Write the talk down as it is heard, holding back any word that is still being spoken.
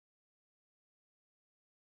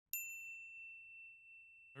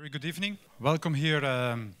Very good evening. Welcome here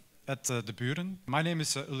at De Buren. My name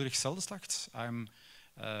is Ulrich Seldeslacht. I'm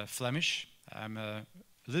Flemish. I'm a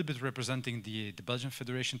little bit representing the Belgian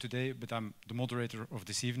Federation today, but I'm the moderator of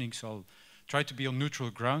this evening, so I'll try to be on neutral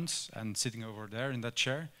grounds and sitting over there in that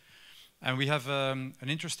chair. And we have an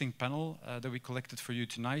interesting panel that we collected for you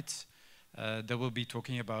tonight that will be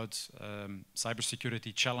talking about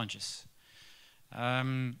cybersecurity challenges.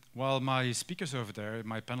 While my speakers over there,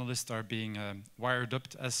 my panelists, are being wired up,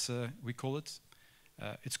 as we call it.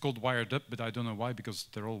 It's called wired up, but I don't know why, because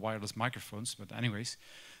they're all wireless microphones, but anyways.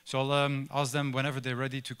 So I'll ask them whenever they're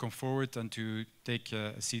ready to come forward and to take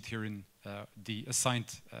a seat here in the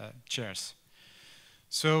assigned chairs.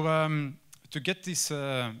 So to get this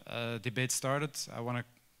debate started, I want to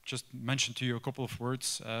just mention to you a couple of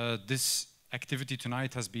words. This activity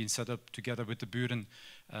tonight has been set up together with De Buren,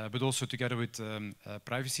 but also together with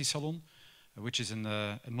Privacy Salon, which is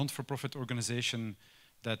a non-for-profit organization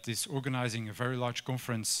that is organizing a very large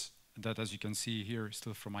conference that, as you can see here,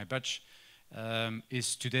 still from my badge,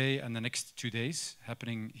 is today and the next 2 days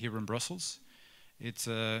happening here in Brussels.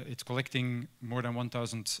 It's collecting more than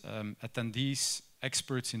 1,000 attendees,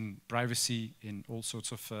 experts in privacy, in all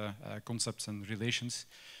sorts of concepts and relations.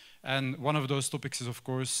 And one of those topics is, of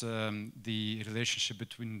course, the relationship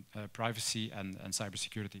between privacy and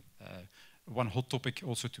cybersecurity. One hot topic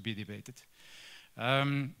also to be debated.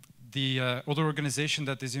 The other organization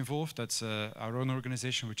that is involved, that's our own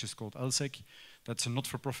organization, which is called LSEC. That's a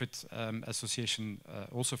not-for-profit association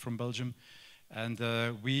also from Belgium. And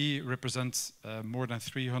we represent more than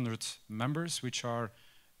 300 members, which are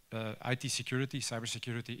IT security,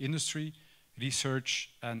 cybersecurity industry,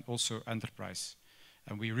 research, and also enterprise.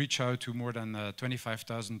 And we reach out to more than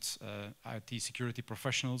 25,000 IT security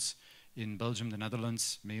professionals in Belgium, the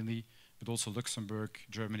Netherlands mainly, but also Luxembourg,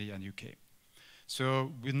 Germany, and UK.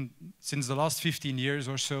 So since the last 15 years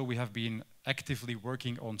or so, we have been actively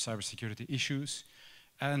working on cybersecurity issues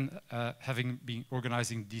and having been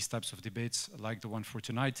organizing these types of debates like the one for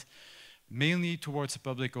tonight, mainly towards the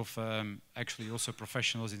public of actually also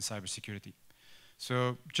professionals in cybersecurity.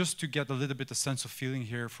 So just to get a little bit a sense of feeling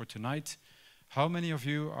here for tonight, how many of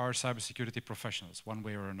you are cybersecurity professionals, one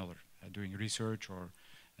way or another, doing research or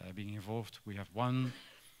being involved? We have one,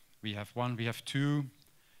 we have two.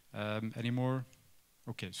 Any more?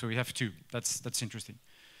 Okay, so we have two. That's interesting.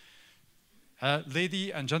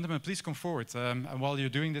 Lady and gentlemen, please come forward. And while you're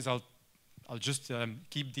doing this, I'll just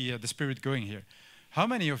keep the spirit going here. How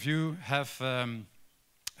many of you have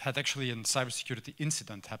had actually a cybersecurity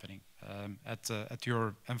incident happening at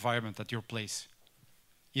your environment, at your place?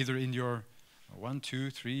 Either in your 1,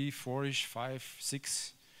 2, 3, 4-ish, 5,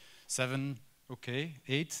 6, 7, okay,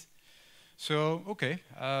 8. So, okay,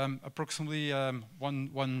 approximately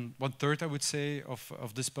one third, I would say,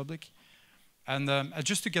 of this public. And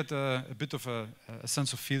just to get a bit of a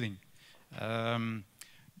sense of feeling, can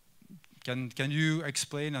you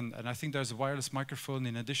explain, and I think there's a wireless microphone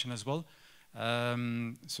in addition as well.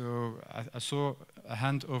 So I saw a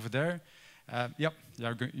hand over there. Yep,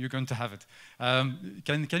 you're going to have it.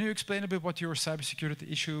 Can you explain a bit what your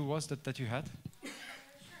cybersecurity issue was that you had?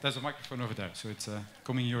 There's a microphone over there, so it's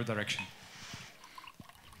coming your direction.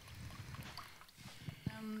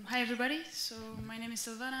 Hi everybody, so my name is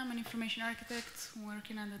Silvana, I'm an information architect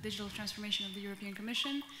working on the digital transformation of the European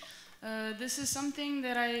Commission. This is something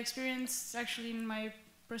that I experienced actually in my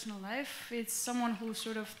personal life. It's someone who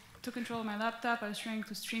sort of took control of my laptop. I was trying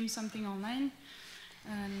to stream something online.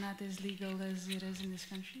 Not as legal as it is in this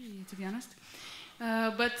country, to be honest.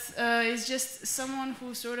 But it's just someone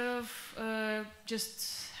who sort of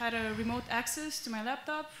just had a remote access to my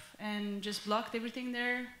laptop and just blocked everything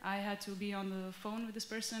there. I had to be on the phone with this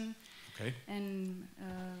person. Okay. And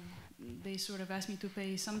they sort of asked me to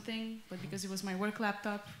pay something, but because it was my work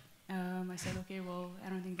laptop, I said, okay, well, I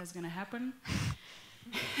don't think that's going to happen.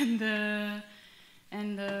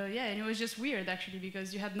 And it was just weird actually,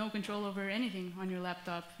 because you had no control over anything on your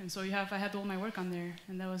laptop, and so I had all my work on there,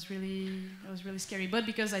 and that was really scary. But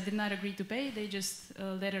because I did not agree to pay, they just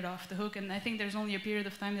let it off the hook. And I think there's only a period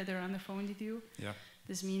of time that they're on the phone with you. Yeah.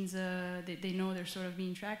 This means they know they're sort of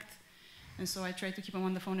being tracked, and so I tried to keep them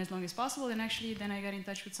on the phone as long as possible. And actually, then I got in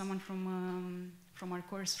touch with someone from our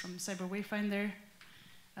course, from Cyber Wayfinder,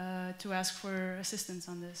 to ask for assistance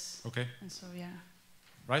on this. Okay. And so yeah.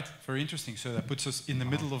 Right, very interesting. So that puts us in the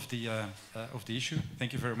middle of the issue.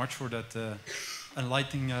 Thank you very much for that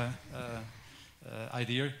enlightening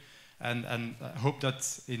idea, and I hope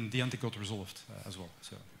that in the end it got resolved as well.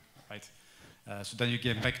 So, right. So then you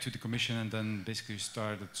came back to the commission, and then basically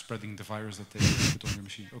started spreading the virus that they put on your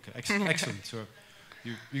machine. Okay, excellent. So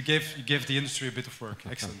you gave the industry a bit of work.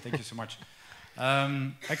 Excellent. Thank you so much.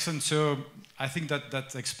 Excellent. So I think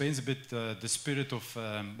that explains a bit the spirit of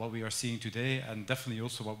what we are seeing today, and definitely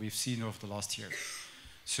also what we've seen over the last year.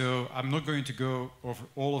 So I'm not going to go over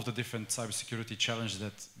all of the different cybersecurity challenges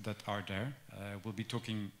that are there. We'll be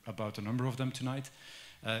talking about a number of them tonight.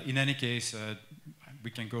 In any case,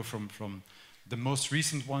 we can go from the most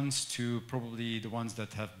recent ones to probably the ones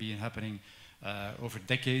that have been happening over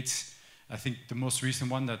decades. I think the most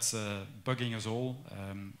recent one that's bugging us all,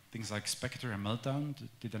 things like Spectre and Meltdown.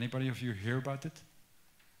 Did anybody of you hear about it?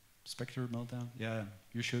 Spectre, Meltdown? Yeah,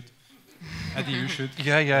 you should. Eddie, you should.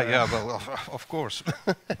 Yeah, well, of course.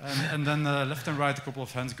 and then left and right, a couple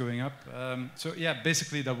of hands going up. So yeah,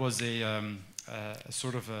 basically that was a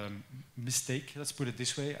sort of a mistake, let's put it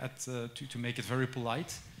this way, to make it very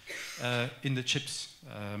polite, in the chips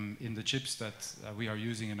that we are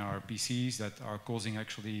using in our PCs that are causing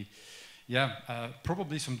actually,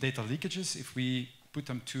 probably some data leakages if we put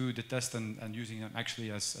them to the test and using them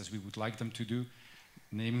actually as we would like them to do.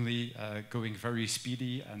 Namely, going very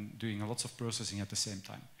speedy and doing lots of processing at the same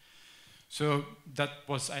time. So that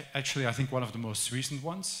was actually, I think, one of the most recent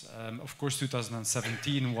ones. Of course,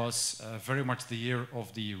 2017 was very much the year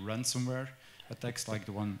of the ransomware attacks, like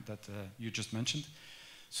the one that you just mentioned.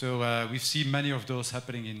 So we've seen many of those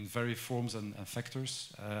happening in various forms and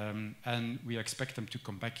factors, and we expect them to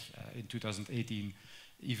come back in 2018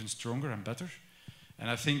 even stronger and better. And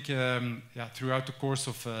I think throughout the course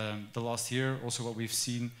of the last year, also what we've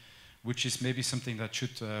seen, which is maybe something that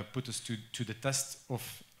should put us to the test of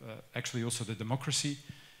actually also the democracy,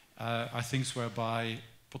 are things whereby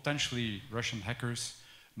potentially Russian hackers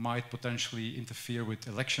might potentially interfere with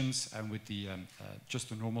elections and with the just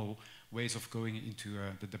the normal ways of going into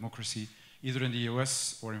the democracy, either in the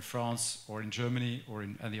US or in France or in Germany or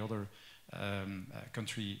in any other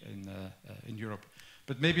country in Europe.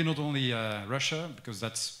 But maybe not only Russia, because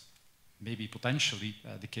that's maybe potentially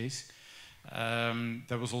the case.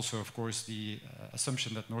 There was also, of course, the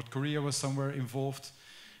assumption that North Korea was somewhere involved.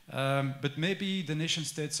 But maybe the nation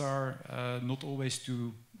states are not always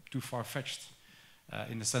too far-fetched,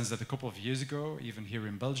 in the sense that a couple of years ago, even here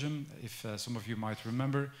in Belgium, if some of you might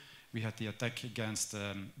remember, we had the attack against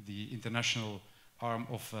the international arm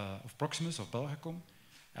of Proximus, of Belgacom,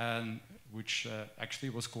 and which actually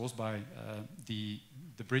was caused by the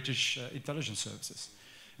British intelligence services.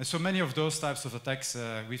 And so many of those types of attacks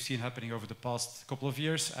we've seen happening over the past couple of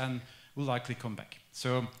years and will likely come back.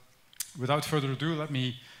 So without further ado, let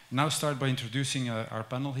me now start by introducing our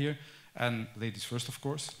panel here, and ladies first, of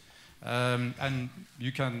course. And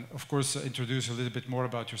you can, of course, introduce a little bit more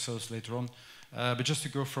about yourselves later on. But just to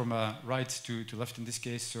go from right to left in this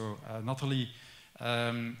case, so Nathalie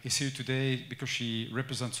is here today because she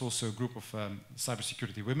represents also a group of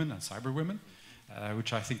cybersecurity women and cyber women,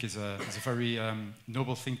 which I think is a very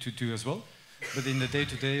noble thing to do as well. But in the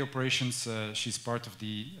day-to-day operations, she's part of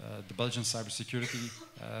the Belgian Cybersecurity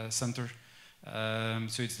Center.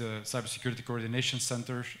 So it's the Cybersecurity Coordination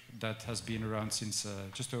Center that has been around since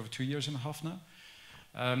just over 2.5 years now,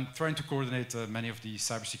 trying to coordinate many of the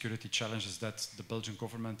cybersecurity challenges that the Belgian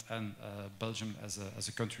government and Belgium as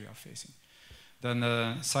a country are facing.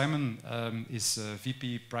 Then Simon is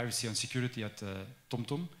VP Privacy and Security at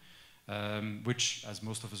TomTom, which, as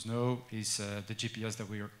most of us know, is the GPS that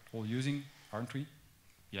we are all using, aren't we?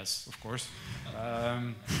 Yes, of course.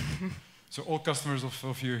 So all customers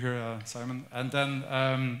of you here, Simon. And then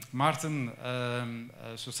Maarten,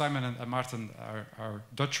 so Simon and Maarten are our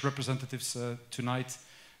Dutch representatives tonight.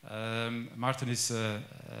 Maarten is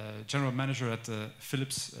General Manager at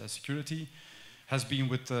Philips Security, has been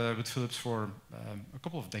with Philips for a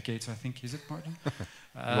couple of decades, I think. Is it, Maarten?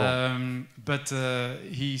 But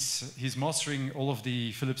he's mastering all of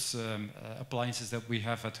the Philips appliances that we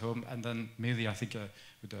have at home, and then mainly, I think,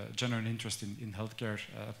 with a genuine interest in healthcare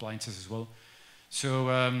appliances as well. So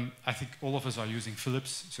I think all of us are using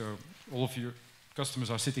Philips, so all of your customers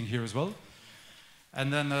are sitting here as well.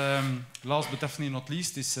 And then last but definitely not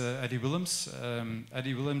least is Eddie Willems.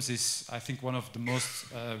 Eddie Willems is, I think, one of the most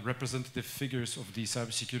representative figures of the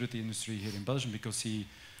cybersecurity industry here in Belgium, because he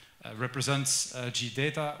represents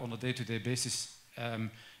G-Data on a day-to-day basis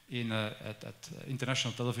at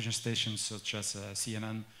international television stations such as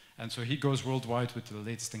CNN. And so he goes worldwide with the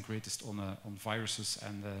latest and greatest on viruses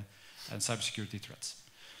and cybersecurity threats.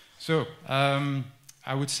 So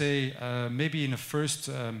I would say maybe in a first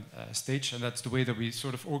stage, and that's the way that we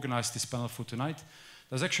sort of organized this panel for tonight,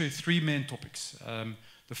 there's actually 3 main topics.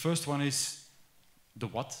 The first one is the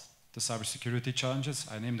what, the cybersecurity challenges.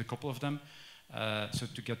 I named a couple of them, so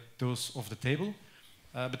to get those off the table.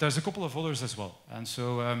 But there's a couple of others as well. And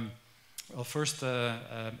so I'll first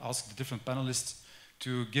ask the different panelists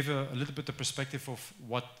to give a little bit of perspective of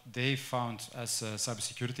what they found as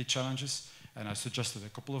cybersecurity challenges, and I suggested a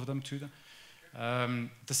couple of them to them.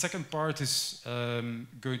 The second part is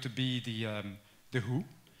going to be the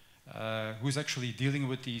who's actually dealing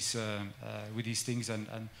with these things,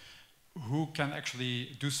 and who can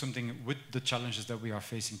actually do something with the challenges that we are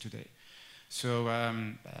facing today. So,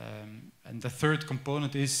 and the third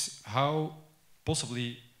component is how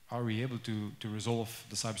possibly are we able to resolve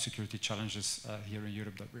the cybersecurity challenges here in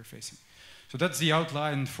Europe that we're facing. So that's the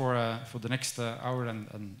outline for the next hour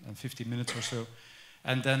and 50 minutes or so.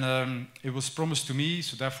 And then it was promised to me,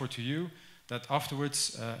 so therefore to you, that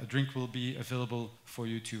afterwards a drink will be available for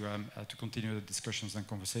you to continue the discussions and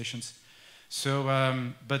conversations. So,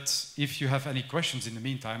 but if you have any questions in the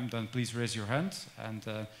meantime, then please raise your hand. And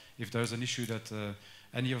if there's an issue that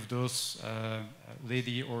any of those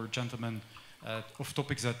lady or gentlemen of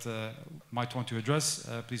topics that might want to address,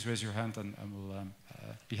 please raise your hand, and we'll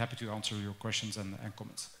be happy to answer your questions and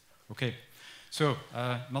comments. Okay. So,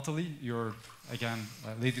 Natalie, you're, again,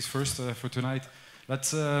 ladies first for tonight.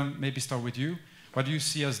 Let's maybe start with you. What do you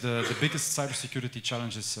see as the biggest cybersecurity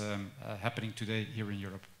challenges happening today here in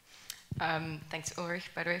Europe? Thanks,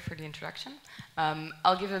 Ulrich, by the way, for the introduction.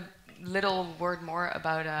 I'll give a little word more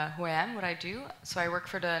about who I am, what I do. So I work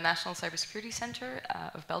for the National Cybersecurity Center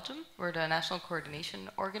of Belgium. We're the national coordination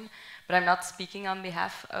organ, but I'm not speaking on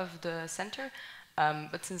behalf of the center.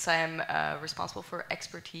 But since I am responsible for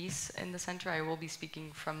expertise in the center, I will be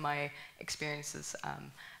speaking from my experiences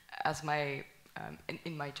as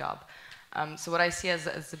in my job. So what I see as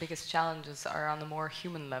the biggest challenges are on the more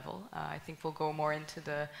human level. I think we'll go more into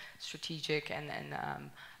the strategic and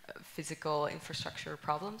physical infrastructure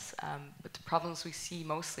problems. But the problems we see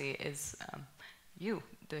mostly is you,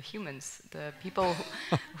 the humans, the people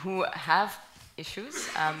who have issues,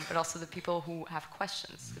 but also the people who have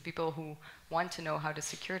questions, the people who want to know how to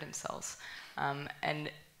secure themselves. And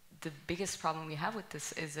the biggest problem we have with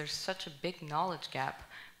this is there's such a big knowledge gap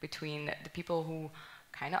between the people who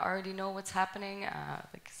kind of already know what's happening.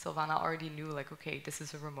 Like Silvana already knew, like, okay, this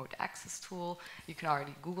is a remote access tool. You can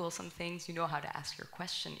already Google some things. You know how to ask your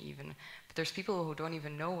question even. But there's people who don't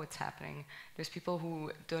even know what's happening. There's people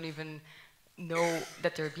who don't even know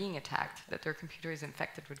that they're being attacked, that their computer is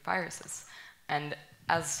infected with viruses. And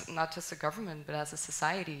as not just a government, but as a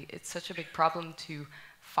society, it's such a big problem to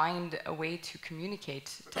find a way to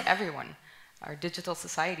communicate to everyone. Our digital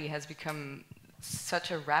society has become such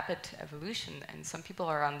a rapid evolution, and some people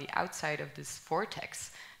are on the outside of this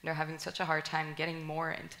vortex, and they're having such a hard time getting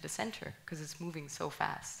more into the center because it's moving so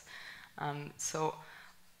fast. So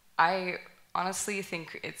I honestly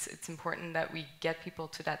think it's important that we get people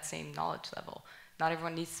to that same knowledge level. Not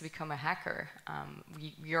everyone needs to become a hacker.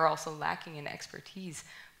 We are also lacking in expertise,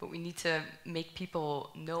 but we need to make people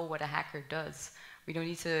know what a hacker does. We don't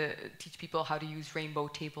need to teach people how to use rainbow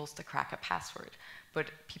tables to crack a password,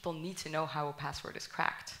 but people need to know how a password is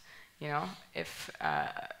cracked. You know, if a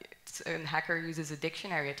hacker uses a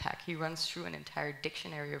dictionary attack, he runs through an entire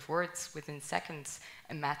dictionary of words within seconds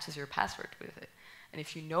and matches your password with it. And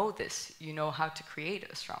if you know this, you know how to create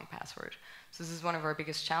a strong password. So this is one of our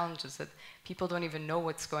biggest challenges, that people don't even know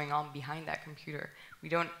what's going on behind that computer. We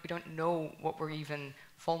don't know what we're even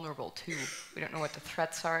vulnerable to. We don't know what the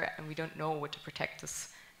threats are, and we don't know what to protect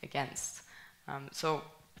us against. So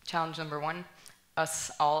challenge number one,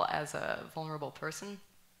 us all as a vulnerable person.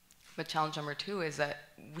 But challenge number two is that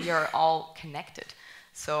we are all connected.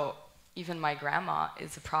 So even my grandma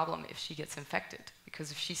is a problem if she gets infected, because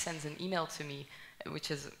if she sends an email to me,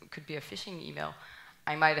 which could be a phishing email,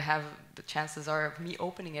 I might have, the chances are of me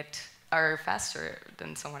opening it are faster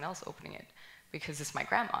than someone else opening it, because it's my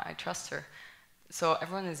grandma, I trust her. So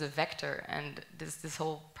everyone is a vector, and this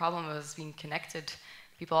whole problem of us being connected,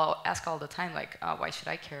 people ask all the time, like, why should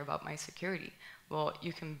I care about my security? Well,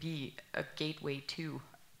 you can be a gateway to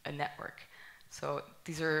a network. So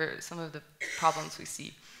these are some of the problems we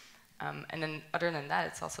see. And then other than that,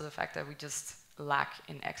 it's also the fact that we just lack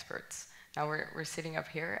in experts. Now we're sitting up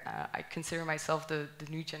here. I consider myself the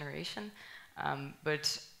new generation,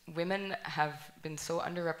 but women have been so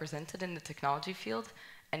underrepresented in the technology field,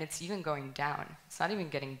 and it's even going down. It's not even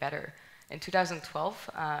getting better. In 2012,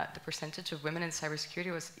 the percentage of women in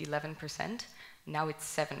cybersecurity was 11%. Now it's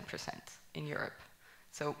 7% in Europe.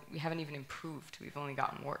 So we haven't even improved. We've only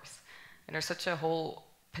gotten worse. And there's such a whole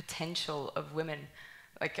potential of women,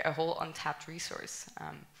 like a whole untapped resource.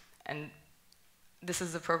 And this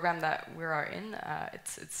is the program that we are in.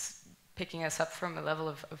 It's picking us up from a level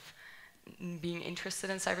of being interested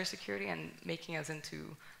in cybersecurity and making us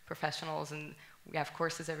into professionals, and we have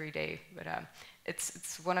courses every day. But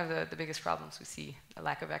it's one of the biggest problems we see, a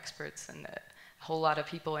lack of experts and whole lot of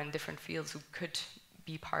people in different fields who could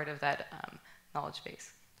be part of that knowledge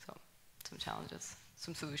base. So some challenges,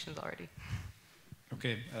 some solutions already.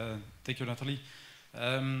 Okay, thank you, Nathalie.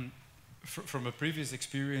 From a previous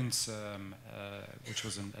experience, which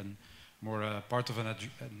was more part of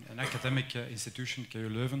an academic institution, KU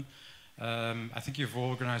Leuven, I think you've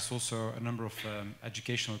organized also a number of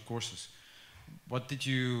educational courses. What did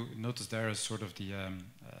you notice there as sort of the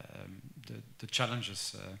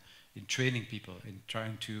challenges in training people, in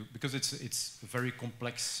trying to, because it's a very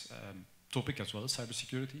complex topic as well,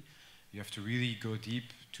 cybersecurity. You have to really go deep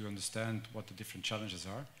to understand what the different challenges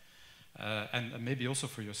are. And maybe also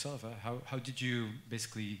for yourself, how did you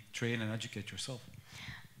basically train and educate yourself?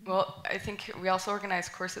 Well, I think we also organize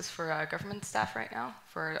courses for government staff right now,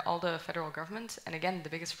 for all the federal government. And again, the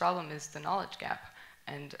biggest problem is the knowledge gap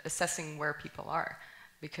and assessing where people are.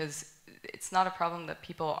 Because it's not a problem that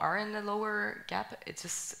people are in the lower gap, it's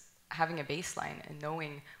just having a baseline and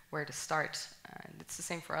knowing where to start. And it's the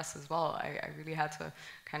same for us as well. I really had to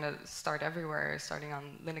kind of start everywhere, starting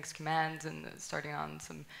on Linux commands and starting on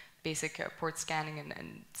some basic port scanning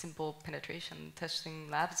and simple penetration testing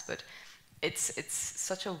labs. But it's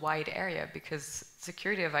such a wide area because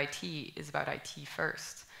security of IT is about IT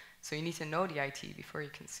first. So you need to know the IT before you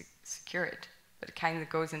can secure it. But it kind of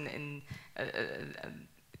goes in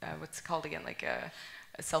what's it called again, like a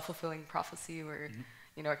self-fulfilling prophecy where,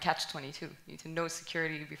 you know, a catch-22. You need to know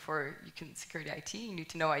security before you can secure the IT. You need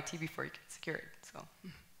to know IT before you can secure it. So.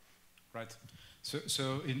 Right.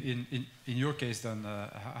 So in your case then,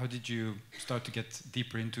 how did you start to get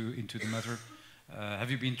deeper into the matter? Have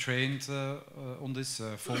you been trained on this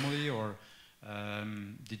formally, or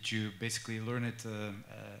did you basically learn it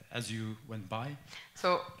as you went by?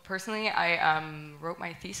 So personally, I wrote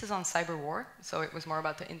my thesis on cyber war. So it was more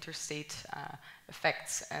about the interstate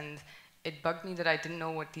effects, and it bugged me that I didn't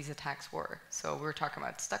know what these attacks were. So we were talking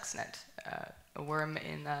about Stuxnet, a worm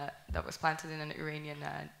that was planted in an Iranian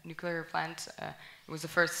nuclear plant. It was the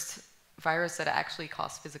first virus that actually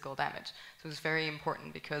caused physical damage. So it was very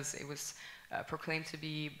important because it was proclaimed to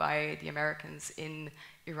be by the Americans in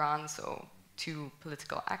Iran, so two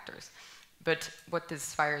political actors. But what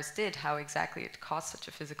this virus did, how exactly it caused such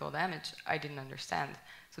a physical damage, I didn't understand.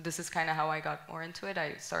 So this is kind of how I got more into it.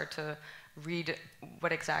 I started to read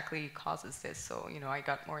what exactly causes this. So, you know, I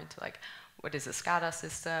got more into like, what is a SCADA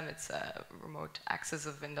system? It's a remote access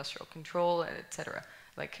of industrial control, etc.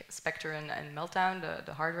 Like Spectre and Meltdown,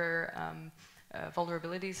 the hardware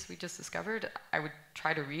vulnerabilities we just discovered. I would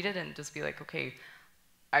try to read it and just be like, okay,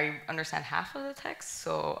 I understand half of the text,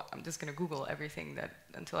 so I'm just going to Google everything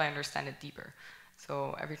until I understand it deeper.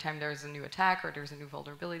 So every time there's a new attack or there's a new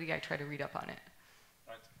vulnerability, I try to read up on it.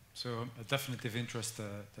 Right. So a definitive interest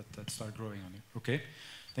that started growing on you. Okay,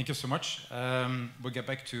 thank you so much. We'll get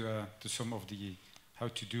back to some of the how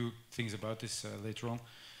to do things about this later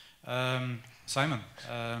on. Simon,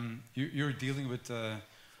 you're dealing with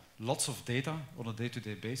lots of data on a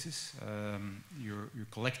day-to-day basis. You're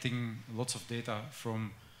collecting lots of data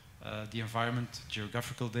from the environment,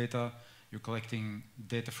 geographical data. You're collecting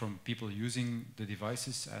data from people using the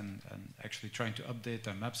devices and actually trying to update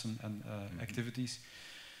their maps and activities.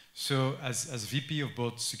 So as VP of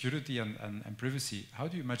both security and privacy, how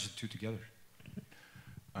do you match the two together?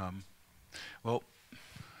 Well,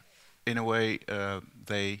 in a way,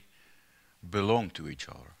 they belong to each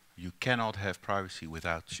other. You cannot have privacy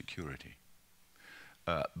without security.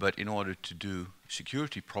 But in order to do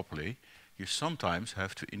security properly, you sometimes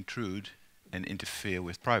have to intrude and interfere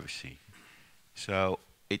with privacy. So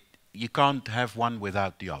you can't have one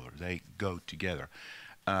without the other. They go together.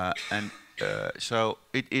 So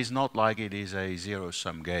it is not like it is a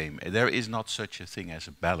zero-sum game. There is not such a thing as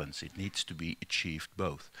a balance. It needs to be achieved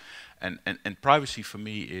both. And privacy for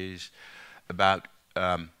me is about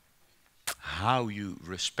how you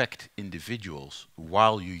respect individuals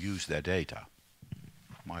while you use their data.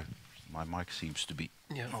 My mic seems to be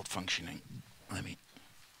not functioning. Maybe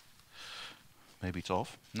it's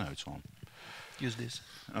off? No, it's on. Use this.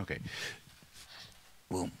 Okay.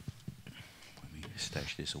 Well, let me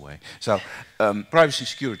stash this away. So, privacy and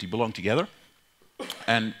security belong together,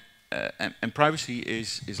 and privacy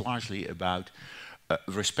is largely about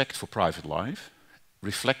respect for private life,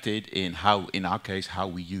 reflected in how, in our case, how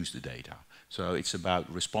we use the data. So it's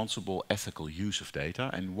about responsible, ethical use of data,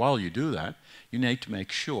 and while you do that, you need to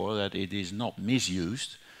make sure that it is not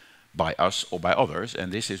misused by us or by others,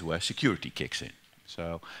 and this is where security kicks in.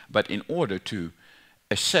 So, but in order to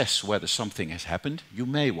assess whether something has happened, you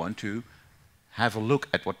may want to have a look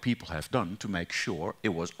at what people have done to make sure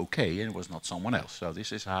it was okay and it was not someone else. So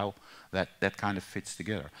this is how that kind of fits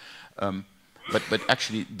together. But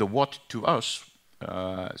actually, the what to us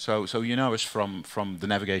So you know us from the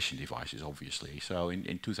navigation devices, obviously. So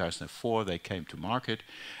in 2004 they came to market,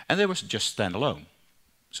 and they were just standalone.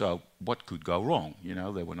 So what could go wrong? You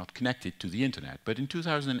know, they were not connected to the internet. But in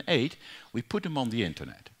 2008 we put them on the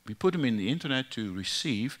internet. We put them in the internet to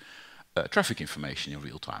receive traffic information in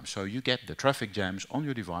real time. So you get the traffic jams on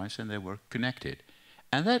your device, and they were connected.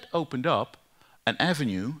 And that opened up an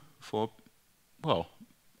avenue for, well,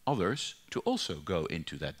 others to also go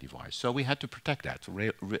into that device. So we had to protect that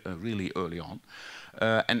really early on.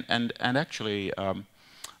 And actually,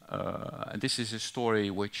 this is a story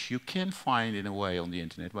which you can find in a way on the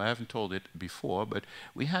internet, but I haven't told it before, but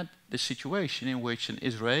we had the situation in which an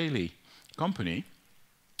Israeli company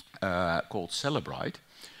called Celebrite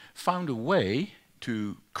found a way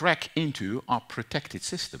to crack into our protected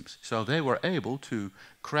systems. So they were able to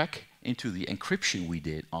crack into the encryption we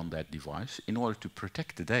did on that device in order to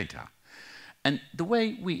protect the data. And the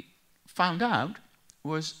way we found out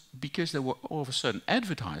was because they were all of a sudden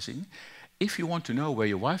advertising, if you want to know where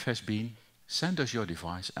your wife has been, send us your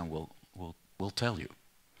device and we'll tell you.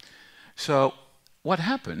 So what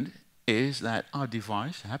happened is that our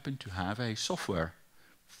device happened to have a software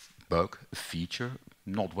bug, a feature,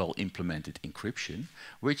 not well implemented encryption,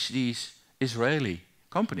 which this Israeli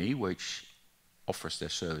company, which offers their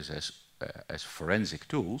service as forensic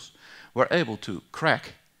tools, were able to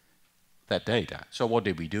crack that data. So what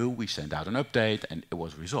did we do? We sent out an update and it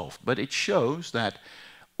was resolved. But it shows that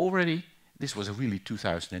already, this was really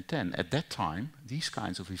 2010, at that time these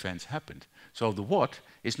kinds of events happened. So the what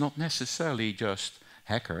is not necessarily just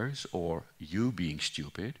hackers or you being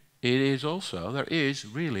stupid. It is also, there is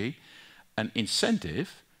really an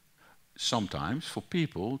incentive sometimes for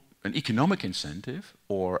people, an economic incentive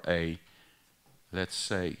or a, let's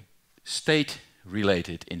say,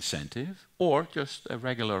 state-related incentive or just a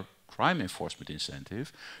regular crime enforcement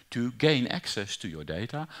incentive to gain access to your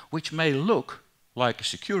data, which may look like a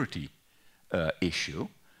security issue,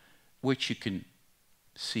 which you can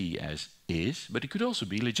see as is, but it could also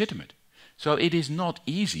be legitimate. So it is not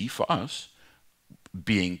easy for us,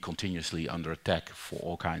 being continuously under attack for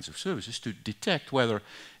all kinds of services, to detect whether,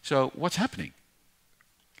 so what's happening?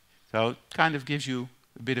 So it kind of gives you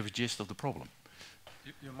a bit of a gist of the problem.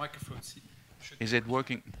 Your microphone should Is it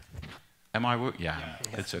working? Am I working? Yeah,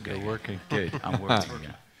 it's okay. You're working. Good, I'm working.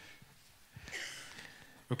 Yeah.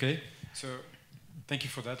 Okay, so thank you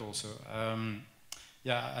for that also.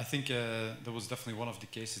 Yeah, I think that was definitely one of the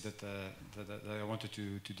cases that I wanted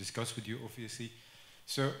to discuss with you, obviously.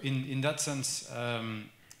 So in that sense,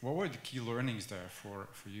 what were the key learnings there for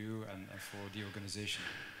you and for the organization?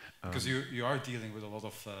 Because you are dealing with a lot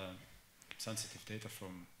of sensitive data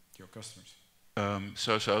from your customers.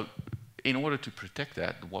 So in order to protect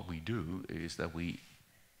that, what we do is that we,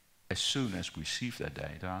 as soon as we receive that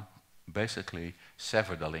data, basically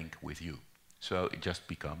sever the link with you. So it just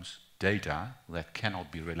becomes data that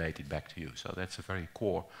cannot be related back to you. So that's a very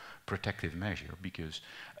core protective measure, because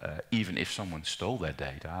even if someone stole that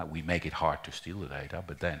data, we make it hard to steal the data,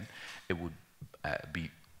 but then it would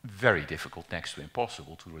be very difficult, next to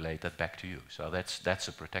impossible, to relate that back to you. So that's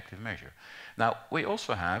a protective measure. Now, we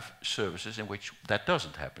also have services in which that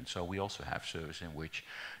doesn't happen. So we also have services in which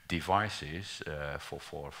devices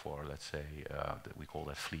for let's say, we call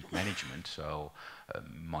that fleet management, so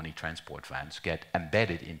money transport vans get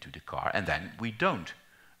embedded into the car, and then we don't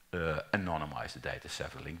anonymize the data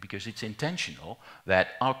sever link, because it's intentional that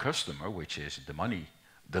our customer, which is the money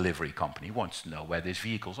delivery company, wants to know where these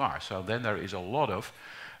vehicles are. So then there is a lot of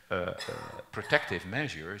protective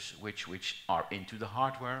measures which are into the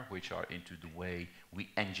hardware, which are into the way we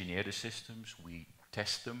engineer the systems, we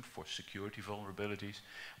test them for security vulnerabilities,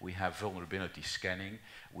 we have vulnerability scanning,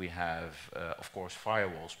 we have, of course,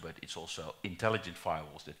 firewalls, but it's also intelligent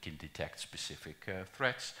firewalls that can detect specific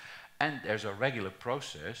threats. And there's a regular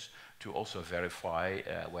process to also verify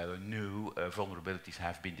whether new vulnerabilities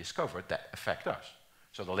have been discovered that affect us.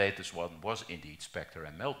 So the latest one was indeed Spectre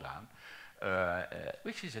and Meltdown,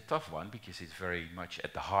 which is a tough one because it's very much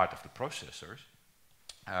at the heart of the processors.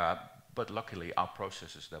 But luckily our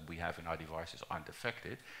processors that we have in our devices aren't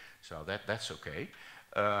affected, so that's okay.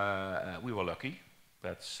 We were lucky.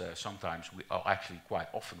 That's sometimes, actually quite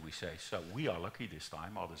often we say, so we are lucky this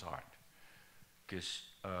time, others aren't. Because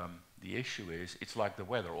the issue is, it's like the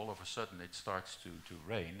weather, all of a sudden it starts to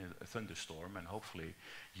rain, a thunderstorm, and hopefully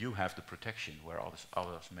you have the protection where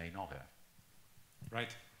others may not have.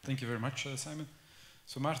 Right, thank you very much, Simon.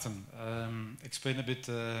 So Maarten, explain a bit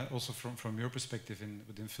also from your perspective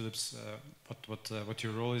within Philips what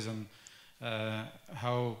your role is and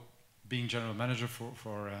how being general manager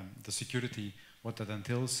for the security, what that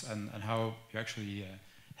entails, and how you actually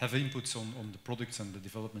have inputs on the products and the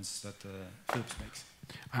developments that Philips makes.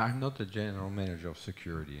 I'm not the general manager of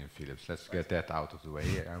security in Philips. Let's get that out of the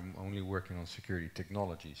way. I'm only working on security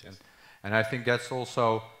technologies. And I think that's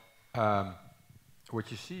also what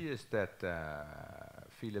you see is that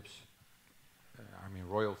Philips, I mean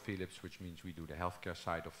Royal Philips, which means we do the healthcare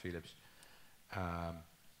side of Philips,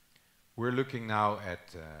 we're looking now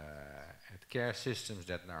at care systems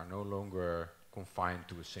that are no longer confined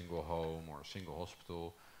to a single home or a single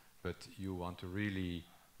hospital, but you want to really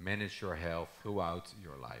manage your health throughout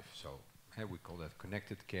your life. So we call that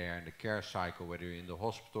connected care, and the care cycle, whether you're in the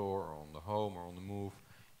hospital or on the home or on the move,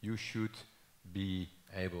 you should be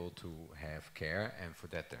able to have care, and for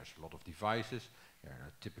that there's a lot of devices. There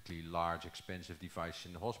are typically large, expensive devices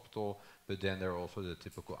in the hospital, but then there are also the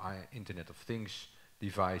typical Internet of Things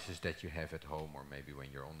devices that you have at home, or maybe when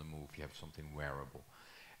you're on the move you have something wearable.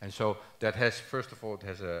 And so that has, first of all, it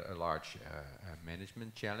has a large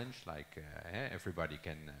management challenge, like everybody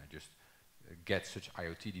can just get such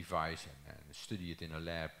IoT device and study it in a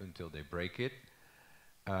lab until they break it.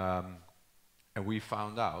 And we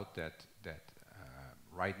found out that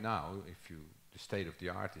right now, the state of the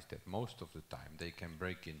art is that most of the time they can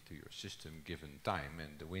break into your system given time,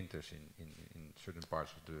 and the winters in certain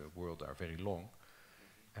parts of the world are very long.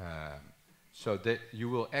 So that you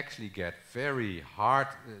will actually get very hard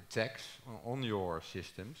attacks on your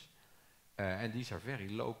systems, and these are very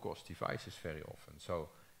low-cost devices very often. So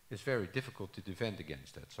it's very difficult to defend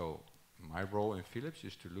against that. So my role in Philips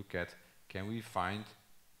is to look at, can we find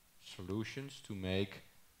solutions to make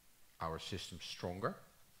our systems stronger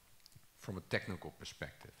from a technical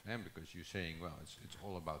perspective? Because you're saying, well, it's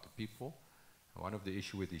all about the people. One of the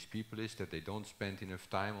issues with these people is that they don't spend enough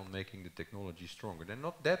time on making the technology stronger. There are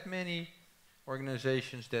not that many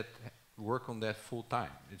organizations that work on that full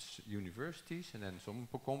time. It's universities and then some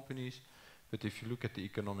companies, but if you look at the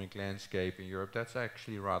economic landscape in Europe, that's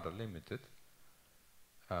actually rather limited.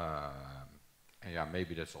 And yeah,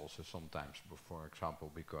 maybe that's also sometimes, for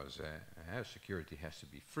example, because security has to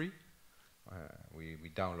be free.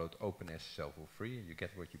 We download OpenSSL for free, and you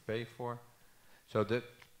get what you pay for. So that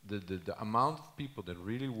the amount of people that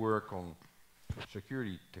really work on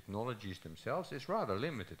security technologies themselves is rather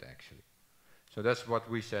limited, actually. So that's what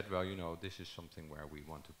we said, well, you know, this is something where we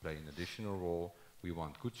want to play an additional role. We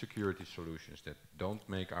want good security solutions that don't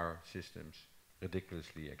make our systems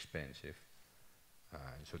ridiculously expensive.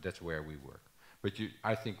 So that's where we work. But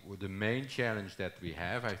I think the main challenge that we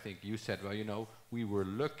have, I think you said, well, you know, we were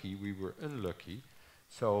lucky, we were unlucky.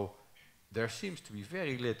 So there seems to be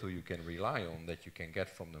very little you can rely on that you can get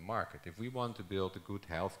from the market. If we want to build a good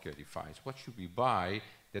healthcare device, what should we buy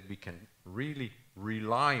that we can really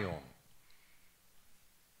rely on?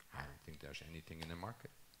 I don't think there's anything in the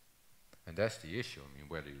market. And that's the issue. I mean,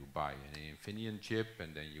 whether you buy an Infineon chip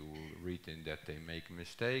and then you read in that they make a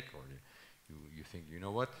mistake, or you think, you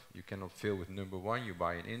know what, you cannot fail with number one, you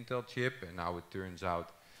buy an Intel chip and now it turns out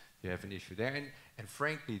you have an issue there. And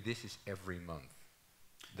frankly, this is every month.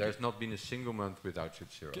 There's not been a single month without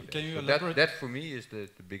such zero days. Can you so elaborate? That for me is the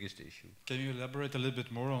biggest issue. Can you elaborate a little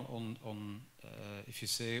bit more on if you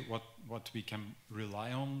say what we can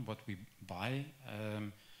rely on, what we buy?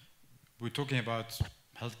 We're talking about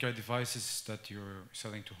healthcare devices that you're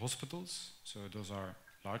selling to hospitals, so those are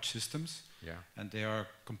large systems, yeah, and they are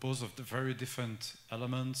composed of the very different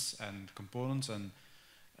elements and components. And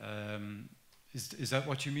is that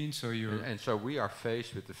what you mean? So you're and so we are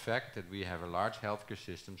faced with the fact that we have a large healthcare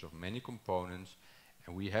systems of many components,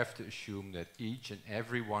 and we have to assume that each and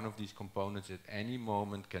every one of these components at any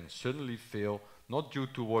moment can suddenly fail, not due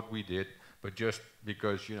to what we did, but just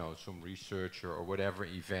because, you know, some researcher or whatever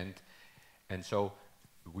event. And so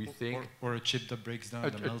we think... Or a chip that breaks down,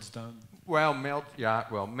 that melts down. Well,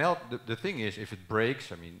 the thing is, if it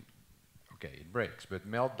breaks, I mean, okay, it breaks, but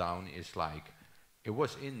meltdown is like, it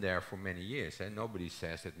was in there for many years, and nobody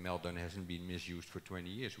says that meltdown hasn't been misused for 20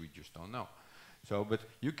 years, we just don't know. So, but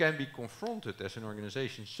you can be confronted as an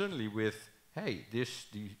organization suddenly with, hey, this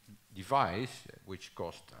device, which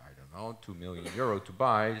cost, I don't know, 2 million euro to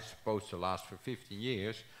buy, is supposed to last for 15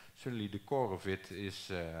 years, suddenly the core of it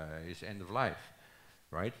is end of life,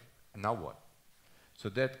 right? And now what?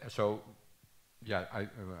 Yeah,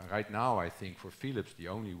 right now I think for Philips the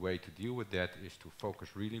only way to deal with that is to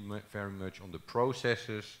focus really very much on the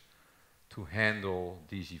processes to handle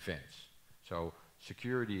these events. So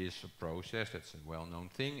security is a process, that's a well-known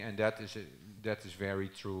thing, and that is very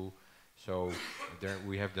true. So there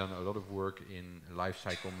we have done a lot of work in life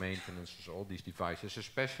cycle maintenance of all these devices,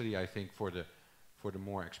 especially I think for the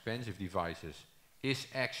more expensive devices, is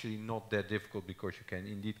actually not that difficult because you can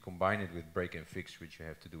indeed combine it with break and fix, which you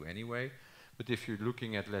have to do anyway. But if you're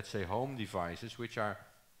looking at, let's say, home devices, which are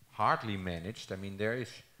hardly managed, I mean, there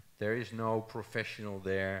is no professional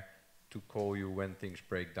there to call you when things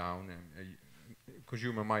break down, and a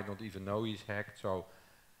consumer might not even know he's hacked. So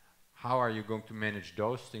how are you going to manage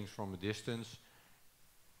those things from a distance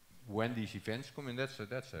when these events come in? It's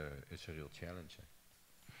a real challenge.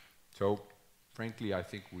 So frankly, I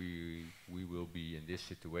think we will be in this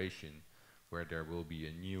situation where there will be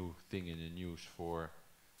a new thing in the news for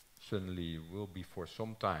suddenly will be for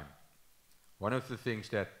some time. One of the things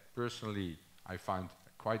that personally I find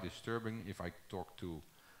quite disturbing, if I talk to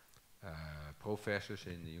professors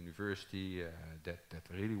in the university that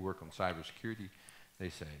really work on cybersecurity, they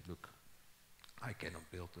say, look, I cannot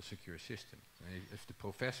build a secure system. If the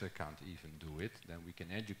professor can't even do it, then we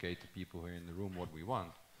can educate the people here in the room what we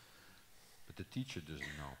want, but the teacher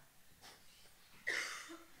doesn't know.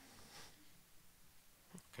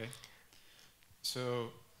 Okay.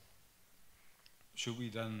 So, should we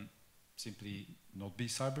then simply not be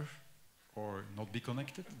cyber or not be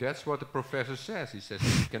connected? That's what the professor says. He says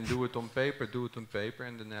you can do it on paper, do it on paper.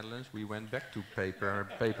 In the Netherlands, we went back to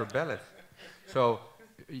paper ballot. So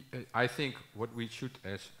I think what we should,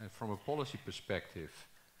 from a policy perspective,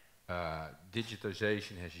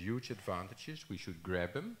 digitization has huge advantages. We should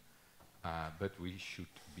grab them, but we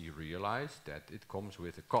should be realized that it comes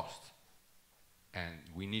with a cost, and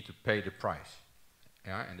we need to pay the price.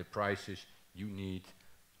 Yeah, and the price is you need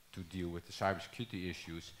to deal with the cybersecurity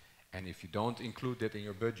issues, and if you don't include that in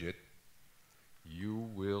your budget, you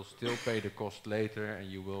will still pay the cost later,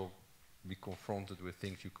 and you will be confronted with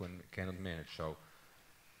things you cannot manage. So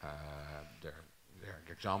there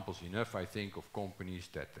are examples enough, I think, of companies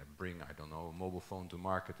that bring, I don't know, a mobile phone to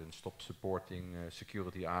market and stop supporting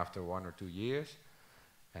security after 1 or 2 years,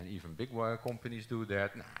 and even big companies do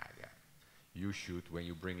that. Nah, yeah. You should, when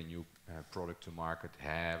you bring a new product to market,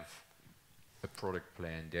 have a product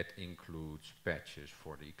plan that includes patches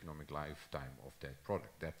for the economic lifetime of that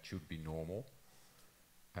product. That should be normal.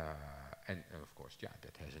 And of course, yeah,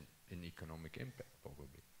 that has an economic impact,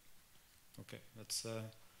 probably. Okay, let's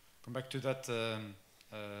come back to that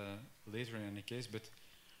later in any case, but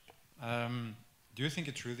do you think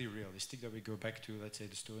it's really realistic that we go back to, let's say,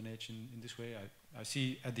 the Stone Age in this way? I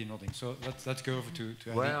see Eddie nodding, so let's go over to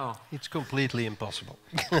Eddie. Well, it's completely impossible.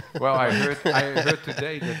 Well, I heard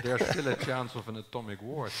today that there's still a chance of an atomic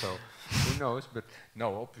war, so who knows? But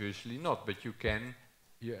no, obviously not. But you can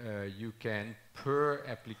per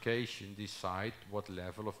application decide what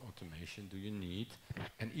level of automation do you need,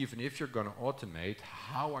 and even if you're going to automate,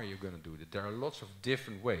 how are you going to do that? There are lots of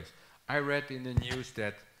different ways. I read in the news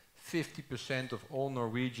that 50% of all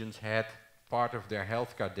Norwegians had part of their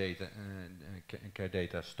healthcare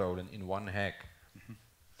data stolen in one hack. Mm-hmm.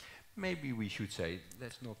 Maybe we should say,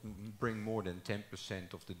 let's not bring more than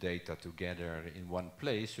 10% of the data together in one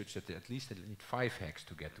place, such that at least they need 5 hacks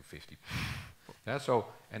to get to 50%. Yeah, so,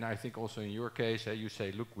 and I think also in your case, you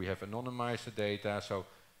say, look, we have anonymized the data, so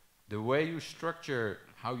the way you structure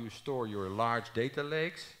how you store your large data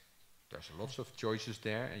lakes, there's lots of choices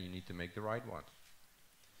there, and you need to make the right one.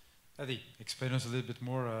 Eddie, explain us a little bit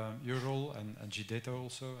more your role and G-Data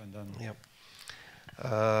also, and then... Yep.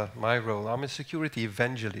 My role, I'm a security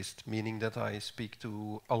evangelist, meaning that I speak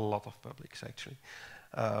to a lot of publics, actually.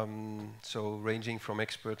 So ranging from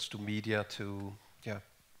experts to media to, yeah,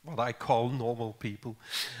 what I call normal people.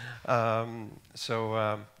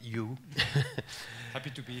 You. Happy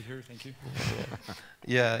to be here, thank you.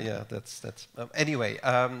 Yeah, that's anyway,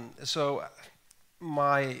 so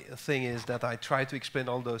my thing is that I try to explain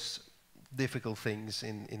all those difficult things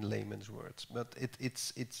in layman's words, but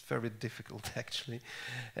it's very difficult actually,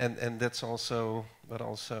 and that's also what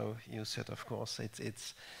also you said, of course,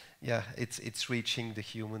 it's reaching the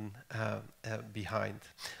human behind.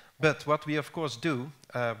 But what we of course do,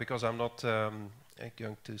 because I'm not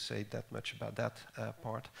going to say that much about that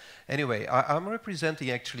part. Anyway, I'm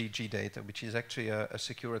representing actually G-Data, which is actually a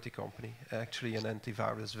security company, actually an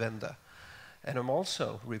antivirus vendor. And I'm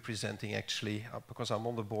also representing actually, because I'm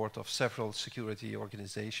on the board of several security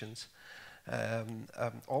organizations,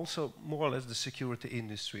 also more or less the security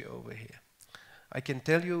industry over here. I can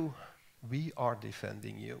tell you, we are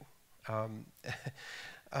defending you.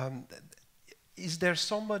 Is there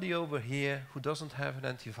somebody over here who doesn't have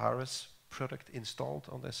an antivirus product installed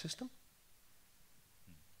on their system?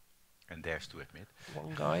 And dares to admit.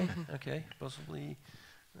 One guy, okay, possibly.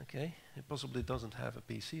 Okay, it possibly doesn't have a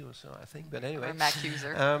PC or so, I think, but anyway. Or a Mac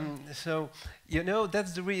user. So, you know,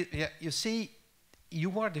 that's the you see,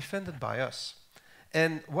 you are defended by us.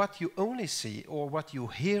 And what you only see, or what you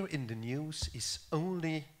hear in the news, is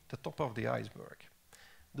only the top of the iceberg.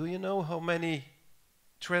 Do you know how many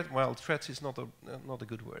threats is not a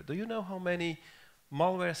good word. Do you know how many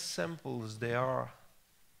malware samples there are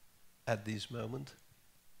at this moment?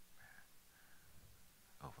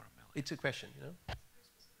 Over 1 million. It's a question, you know.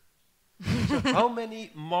 So how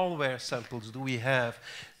many malware samples do we have,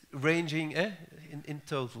 ranging in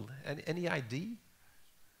total? Any idea?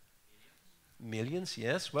 Millions,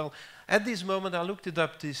 yes. Well, at this moment, I looked it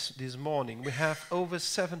up this morning. We have over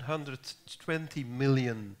 720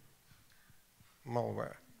 million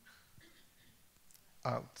malware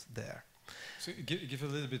out there. So give a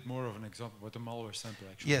little bit more of an example what a malware sample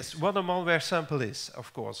actually is. Yes, what a malware sample is,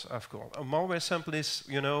 of course. A malware sample is,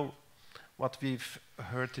 you know, what we've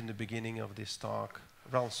heard in the beginning of this talk,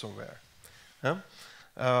 ransomware. Huh?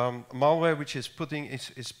 Malware which is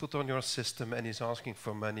put on your system and is asking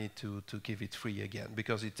for money to give it free again,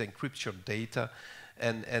 because it encrypts your data,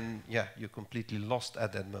 and yeah, you're completely lost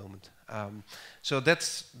at that moment. So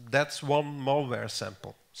that's one malware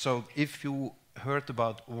sample. So if you heard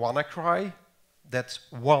about WannaCry,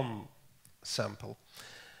 that's one sample.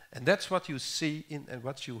 And that's what you see and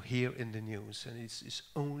what you hear in the news, and it's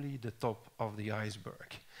only the top of the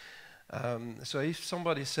iceberg. So if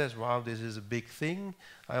somebody says, wow, this is a big thing,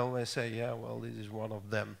 I always say, yeah, well, this is one of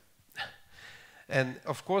them. And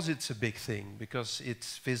of course it's a big thing, because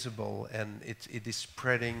it's visible and it is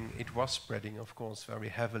spreading, it was spreading, of course, very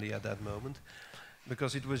heavily at that moment,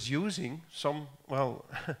 because it was using some, well,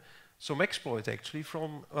 some exploit actually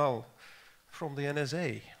from the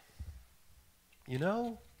NSA. You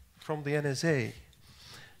know, from the NSA.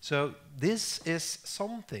 So this is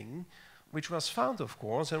something which was found, of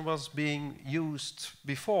course, and was being used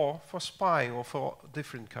before for spying or for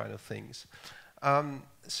different kind of things.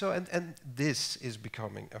 So this is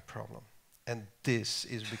becoming a problem, and this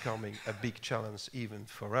is becoming a big challenge even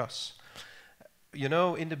for us. You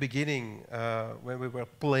know, in the beginning, when we were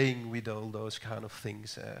playing with all those kind of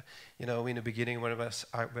things, you know, in the beginning when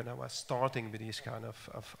I was starting with these kind of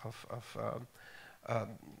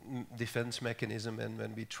defense mechanism, and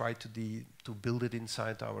when we tried to build it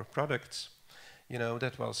inside our products, you know,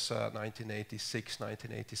 that was 1986,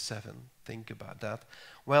 1987. Think about that.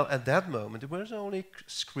 Well, at that moment, it was only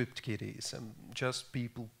script kiddies and just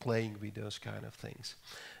people playing with those kind of things.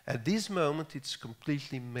 At this moment, it's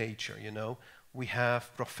completely major, you know. We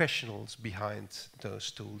have professionals behind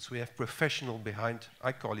those tools. We have professionals behind,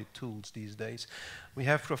 I call it tools these days. We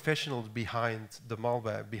have professionals behind the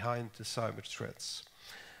malware, behind the cyber threats.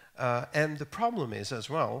 And the problem is as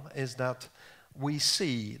well, is that we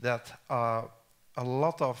see that a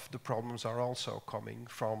lot of the problems are also coming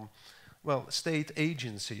from, well, state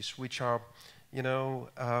agencies, which are, you know,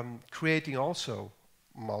 creating also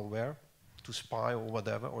malware to spy or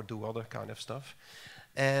whatever, or do other kind of stuff.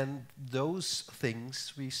 And those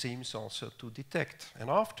things we seem also to detect. And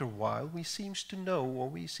after a while, we seem to know, or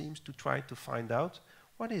we seem to try to find out,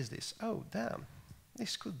 what is this? Oh, damn,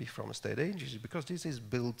 this could be from a state agency, because this is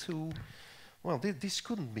built to, well, this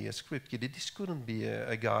couldn't be a script kid, this couldn't be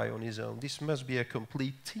a guy on his own, this must be a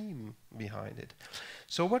complete team behind it.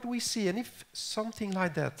 So what we see, and if something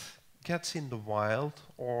like that gets in the wild,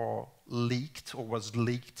 or leaked, or was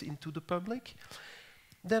leaked into the public,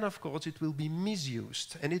 then of course it will be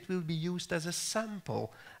misused, and it will be used as a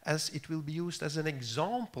sample, as it will be used as an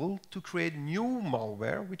example to create new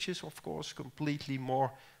malware, which is of course completely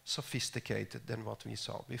more sophisticated than what we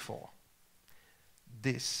saw before.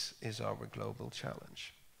 This is our global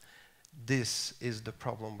challenge. This is the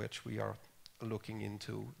problem which we are looking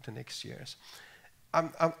into the next years.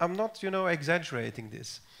 I'm not, you know, exaggerating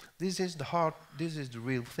this. This is the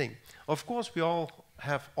real thing. Of course, we all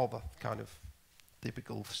have other kind of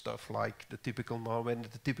typical stuff, like the typical malware,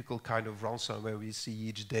 the typical kind of ransomware we see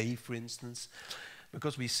each day, for instance,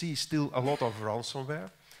 because we see still a lot of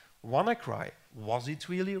ransomware. WannaCry, was it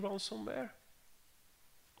really ransomware?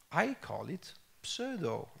 I call it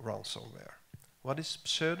pseudo-ransomware. What is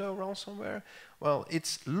pseudo-ransomware? Well,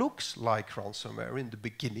 it looks like ransomware in the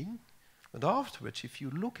beginning, but afterwards, if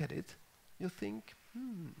you look at it, you think,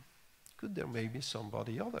 could there maybe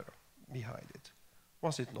somebody other behind it?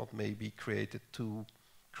 Was it not maybe created to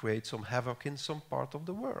create some havoc in some part of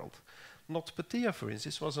the world? NotPetya, for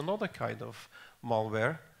instance, was another kind of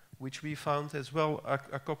malware, which we found as well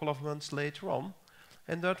a couple of months later on.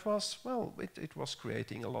 And that was, well, it was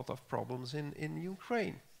creating a lot of problems in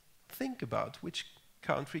Ukraine. Think about which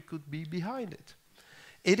country could be behind it.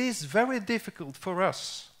 It is very difficult for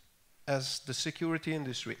us, as the security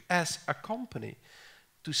industry, as a company,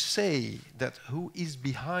 to say that who is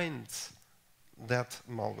behind that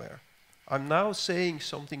malware. I'm now saying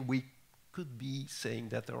something we could be saying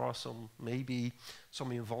that there are maybe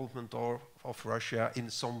some involvement of Russia in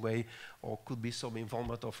some way, or could be some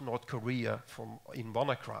involvement of North Korea in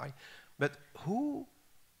WannaCry. But who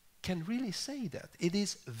can really say that? It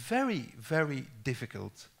is very, very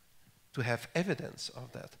difficult to have evidence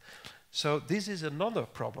of that. So this is another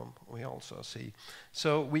problem we also see.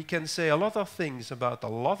 So we can say a lot of things about a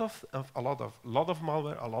lot of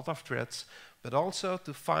malware, a lot of threats, but also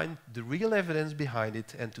to find the real evidence behind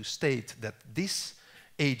it and to state that this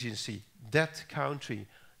agency, that country,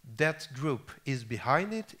 that group is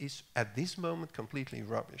behind it is at this moment completely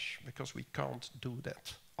rubbish, because we can't do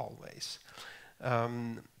that always.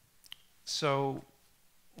 So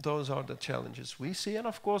those are the challenges we see. And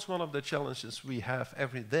of course, one of the challenges we have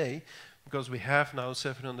every day, because we have now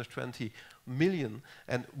 720 million,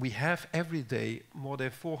 and we have every day more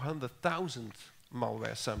than 400,000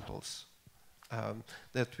 malware samples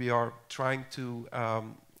that we are trying to,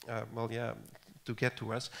 to get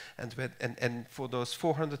to us. And for those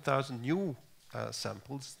 400,000 new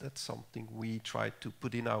samples, that's something we try to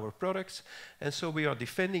put in our products. And so we are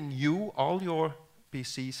defending you, all your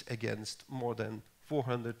PCs, against more than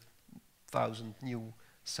 400,000 new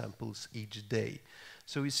samples each day.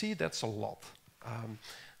 So we see that's a lot.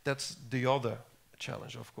 That's the other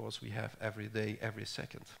challenge, of course, we have every day, every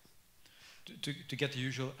second. To get the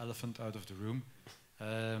usual elephant out of the room,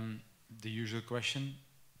 the usual question,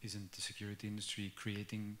 isn't the security industry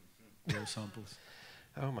creating those samples?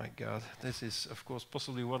 Oh my God, this is, of course,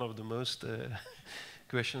 possibly one of the most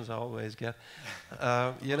questions I always get.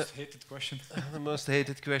 Most hated question. The most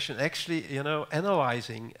hated question. Actually,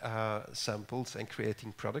 analyzing samples and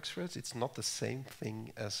creating products for it, it's not the same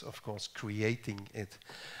thing as, of course, creating it.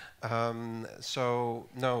 So,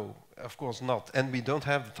 no, of course not. And we don't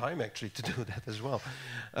have the time, actually, to do that as well.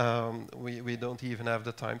 We don't even have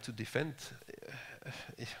the time to defend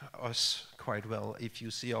us quite well. If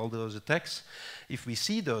you see all those attacks, if we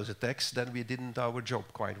see those attacks, then we didn't do our job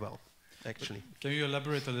quite well, actually. But can you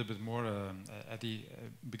elaborate a little bit more, Eddie,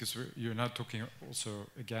 because you're now talking also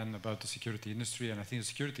again about the security industry, and I think the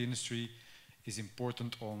security industry is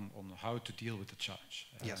important on how to deal with the challenge.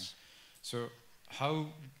 Yes. So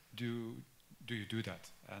how do you do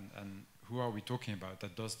that, and who are we talking about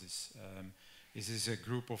that does this? Is this a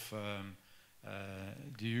group of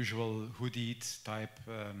the usual hoodied type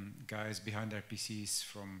guys behind their PCs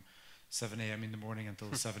from 7 a.m. in the morning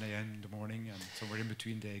until 7 a.m. in the morning, and somewhere in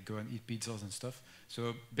between they go and eat pizzas and stuff?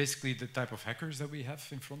 So basically the type of hackers that we have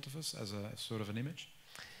in front of us as a sort of an image?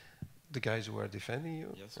 The guys who are defending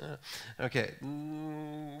you? Yes. Okay.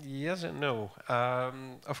 Yes and no.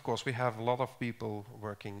 Of course, we have a lot of people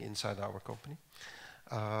working inside our company.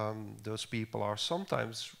 Those people are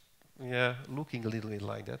sometimes looking a little bit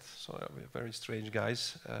like that. So we're very strange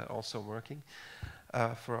guys also working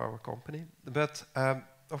for our company. But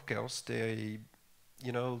of course, they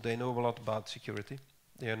know a lot about security.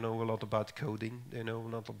 They know a lot about coding. They know a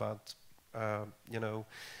lot about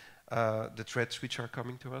the threats which are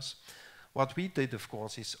coming to us. What we did, of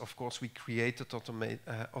course, is we created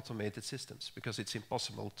automated systems, because it's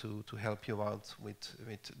impossible to help you out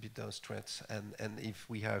with those threats. And if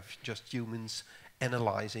we have just humans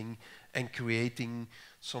analyzing and creating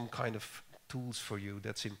some kind of tools for you,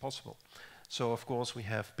 that's impossible. So of course we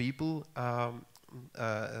have people,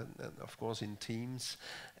 of course in teams,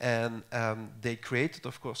 and they created,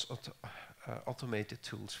 of course, automated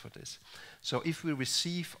tools for this. So if we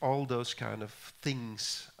receive all those kind of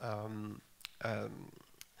things,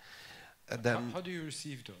 then how do you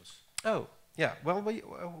receive those? Oh, yeah. Well,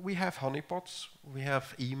 we have honeypots. We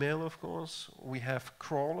have email, of course. We have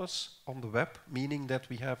crawlers on the web, meaning that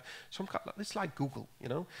we have some kind of, it's like Google,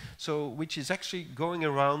 so which is actually going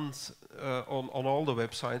around on all the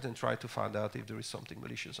websites and try to find out if there is something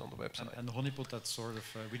malicious on the website. And the honeypot, that's sort of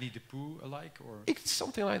Winnie the Pooh alike, or? It's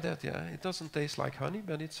something like that, yeah. It doesn't taste like honey,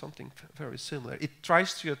 but it's something very similar. It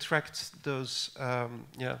tries to attract those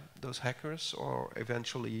hackers, or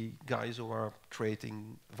eventually guys who are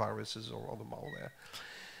creating viruses or other malware.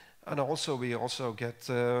 And also we also get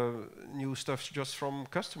new stuff just from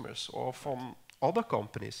customers or from other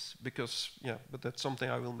companies, because but that's something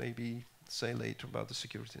I will maybe say later about the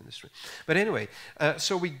security industry. But anyway,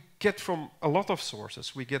 so we get from a lot of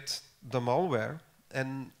sources. We get the malware,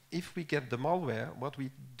 and if we get the malware, what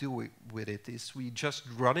we do with it is we just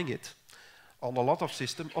running it on a lot of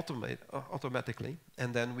systems automatically,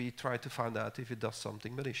 and then we try to find out if it does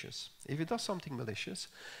something malicious. If it does something malicious,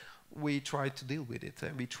 we try to deal with it,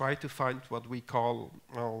 and we try to find what we call,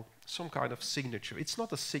 some kind of signature. It's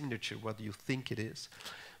not a signature what you think it is,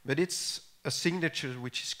 but it's a signature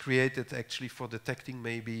which is created actually for detecting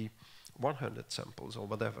maybe 100 samples or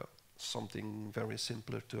whatever. something very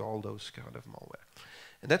simpler to all those kind of malware.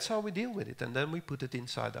 And that's how we deal with it. And then we put it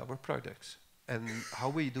inside our products. And how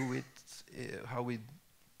we do it, how we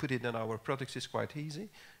put it in our products is quite easy.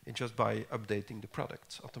 It's just by updating the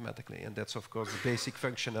products automatically. And that's, of course, the basic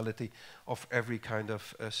functionality of every kind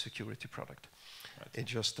of security product. Right.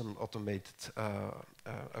 It's just an automated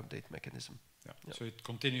update mechanism. Yeah. Yep. So it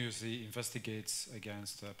continuously investigates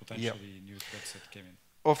against potentially new threats that came in.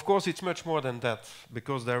 Of course, it's much more than that,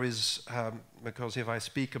 because there is, because if I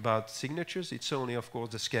speak about signatures, it's only, of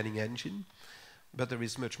course, the scanning engine, but there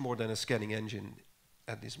is much more than a scanning engine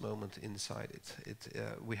at this moment inside it.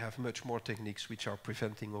 We have much more techniques which are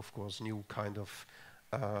preventing, of course, new kind of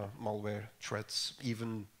malware threats,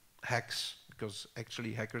 even hacks, because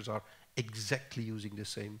actually hackers are exactly using the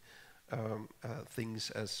same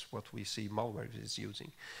things as what we see malware is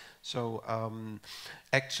using. So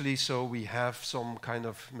actually, so we have some kind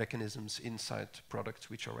of mechanisms inside products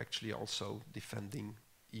which are actually also defending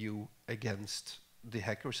you against the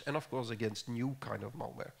hackers, and of course against new kind of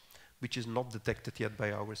malware, which is not detected yet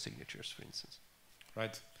by our signatures, for instance.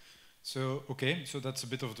 Right. So okay, so that's a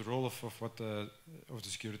bit of the role of what of the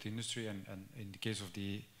security industry, and in the case of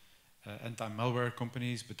the anti-malware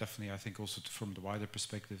companies, but definitely I think also from the wider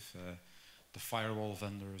perspective, the firewall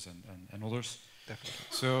vendors and others. Definitely.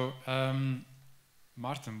 So,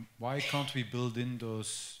 Maarten, why can't we build in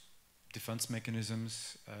those defense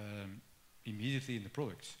mechanisms immediately in the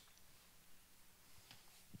products?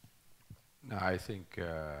 No, I think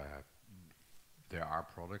there are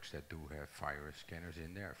products that do have virus scanners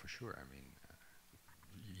in there for sure. I mean,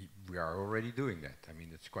 we are already doing that. I mean,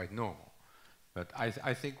 it's quite normal. But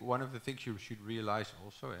I think one of the things you should realize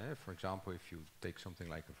also, for example, if you take something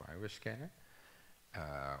like a virus scanner,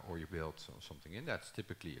 or you build something in, that's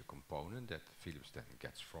typically a component that Philips then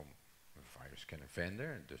gets from a virus scanner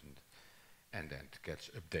vendor and then it gets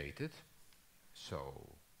updated. So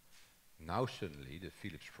now suddenly the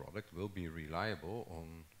Philips product will be reliable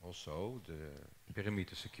on also the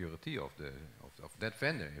perimeter security of that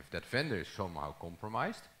vendor. If that vendor is somehow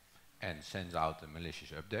compromised and sends out a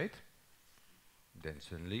malicious update, then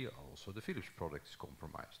suddenly also the Philips product is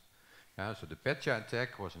compromised. So the Petya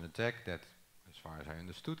attack was an attack that, as far as I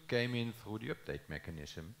understood, came in through the update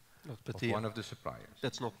mechanism of one of the suppliers.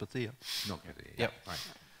 That's not Petya. Not Petya, yeah.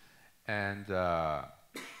 Right. And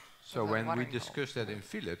so when we discussed that in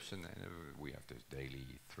Philips, and we have this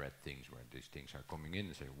daily threat things where these things are coming in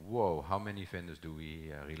and say, whoa, how many vendors do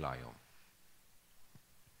we rely on?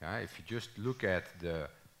 If you just look at the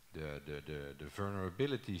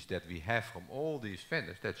vulnerabilities that we have from all these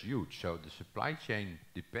vendors, that's huge. So the supply chain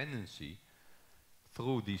dependency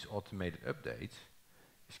through these automated updates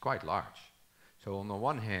is quite large. So on the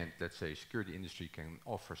one hand, let's say security industry can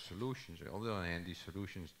offer solutions. On the other hand, these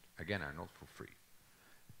solutions, again, are not for free.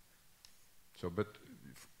 So, but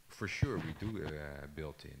for sure, we do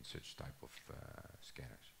build in such type of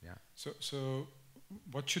scanners. Yeah. So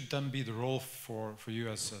what should then be the role for you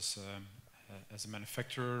as a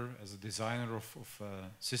manufacturer, as a designer of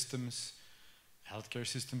systems, healthcare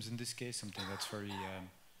systems in this case, something that's very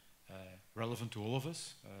relevant to all of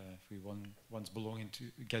us. If we once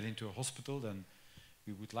get into a hospital, then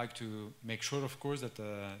we would like to make sure, of course, that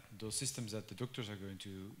those systems that the doctors are going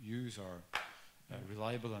to use are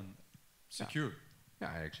reliable and secure.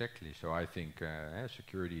 Yeah, exactly. So I think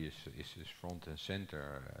security is front and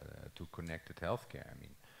center to connected healthcare. I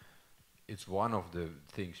mean, it's one of the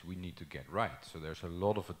things we need to get right. So there's a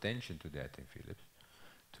lot of attention to that in Philips,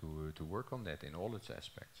 to work on that in all its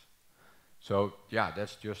aspects. So yeah,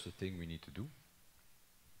 that's just the thing we need to do.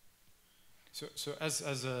 So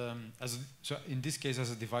so in this case, as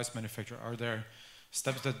a device manufacturer, are there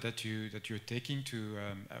steps that you're taking to,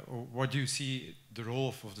 or what do you see the role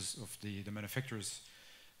of the manufacturers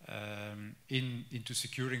into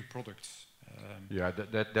securing products? Yeah,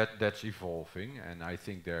 that's evolving, and I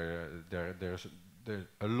think there's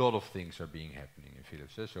a lot of things are being happening in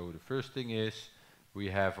Philips. So the first thing is we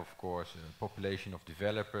have, of course, a population of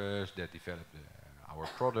developers that develop our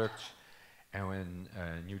products, and when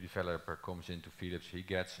a new developer comes into Philips, he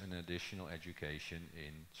gets an additional education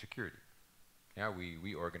in security. Yeah,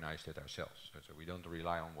 we organize that ourselves, so we don't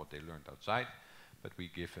rely on what they learned outside, but we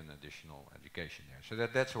give an additional education there. So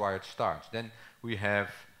that's where it starts. Then we have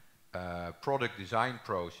product design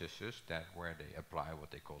processes where they apply what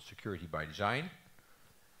they call security by design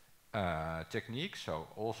techniques. So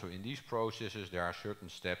also in these processes there are certain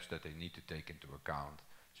steps that they need to take into account,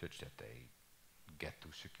 such that they get to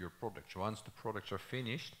secure products. Once the products are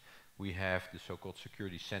finished, we have the so-called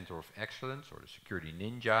security center of excellence, or the security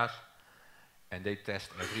ninjas, and they test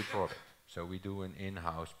every product. So we do an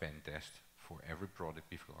in-house pen test for every product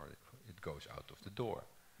it goes out of the door.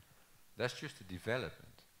 That's just the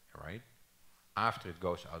development, right? After it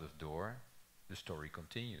goes out of the door, the story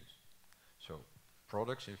continues. So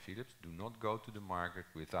products in Philips do not go to the market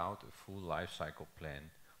without a full life cycle plan.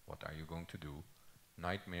 What are you going to do?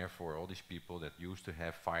 Nightmare for all these people that used to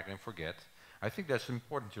have fire and forget. I think that's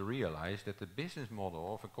important to realize that the business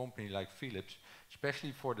model of a company like Philips,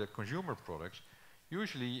 especially for the consumer products,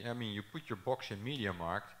 usually, I mean, you put your box in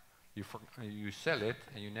MediaMarkt, you sell it,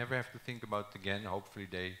 and you never have to think about it again. Hopefully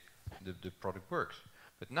the product works.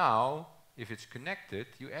 But now, if it's connected,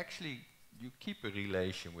 you keep a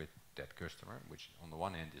relation with that customer, which on the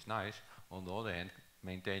one hand is nice, on the other hand,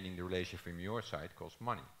 maintaining the relation from your side costs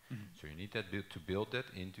money. So you need that to build that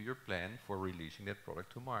into your plan for releasing that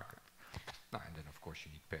product to market. Now, and then of course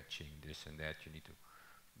you need patching, this and that. You need to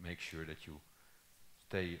make sure that you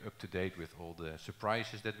stay up to date with all the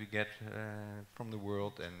surprises that we get from the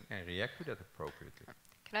world and react to that appropriately.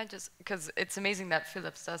 Can I just, because it's amazing that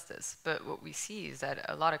Philips does this, but what we see is that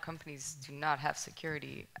a lot of companies do not have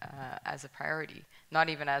security as a priority, not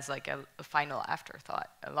even as like a final afterthought.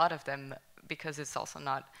 A lot of them, because it's also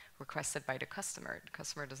not requested by the customer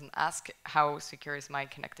doesn't ask how secure is my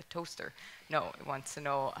connected toaster. No, it wants to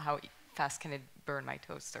know how fast can it burn my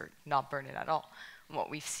toaster, not burn it at all. And what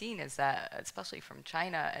we've seen is that, especially from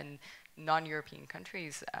China and non-European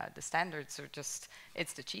countries, the standards are just,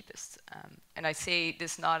 it's the cheapest. And I say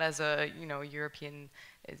this not as a, European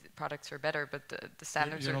products are better, but the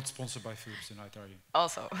standards You're not sponsored by Philips tonight, are you?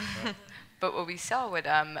 Also. But what we saw with,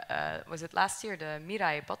 was it last year, the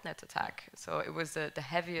Mirai botnet attack. So it was the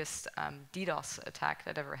heaviest DDoS attack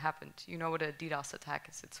that ever happened. You know what a DDoS attack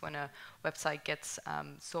is? It's when a website gets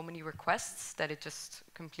so many requests that it just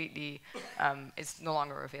completely is no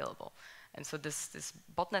longer available. And so this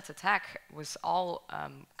botnet attack was all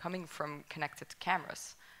coming from connected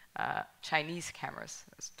cameras, Chinese cameras,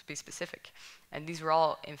 to be specific. And these were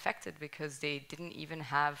all infected because they didn't even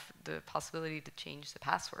have the possibility to change the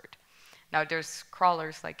password. Now there's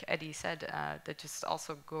crawlers, like Eddie said, that just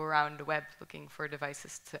also go around the web looking for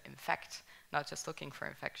devices to infect, not just looking for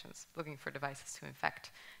infections, looking for devices to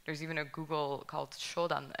infect. There's even a Google called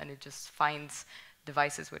Shodan, and it just finds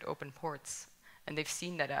devices with open ports. And they've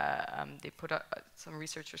seen that they some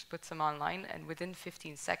researchers put some online, and within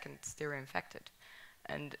 15 seconds they were infected.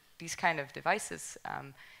 And these kind of devices,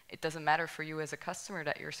 it doesn't matter for you as a customer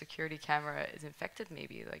that your security camera is infected.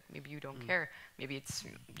 Maybe you don't care. Maybe it's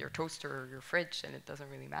your toaster or your fridge, and it doesn't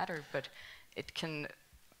really matter. But it can,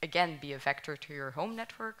 again, be a vector to your home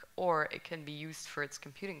network, or it can be used for its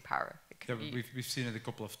computing power. Yeah, we've seen it a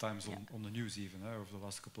couple of times on the news even over the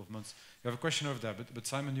last couple of months. You have a question over there, but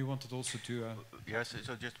Simon, you wanted also to... Yes,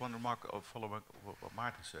 so just one remark of following what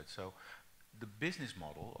Martin said. So the business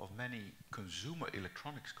model of many consumer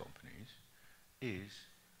electronics companies is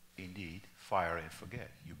indeed fire and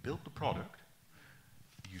forget. You build the product,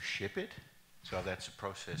 you ship it, so that's a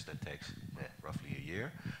process that takes roughly a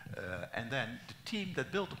year, and then the team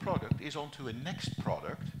that built the product is on to a next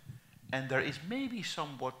product. And there is maybe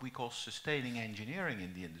some what we call sustaining engineering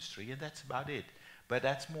in the industry, and that's about it. But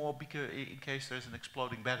that's more because in case there's an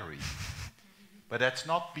exploding battery. But that's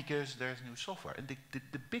not because there's new software. And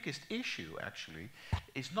the biggest issue, actually,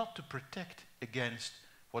 is not to protect against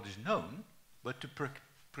what is known, but to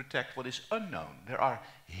protect what is unknown. There are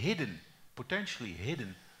potentially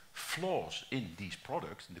hidden flaws in these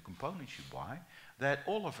products, in the components you buy, that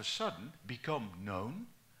all of a sudden become known,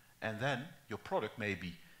 and then your product may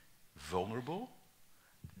be vulnerable.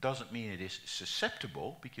 Doesn't mean it is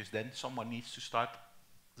susceptible, because then someone needs to start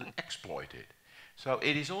to exploit it. So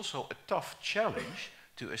it is also a tough challenge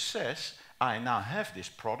to assess, I now have this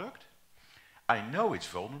product, I know it's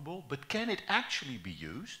vulnerable, but can it actually be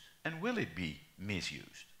used, and will it be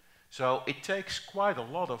misused? So it takes quite a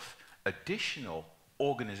lot of additional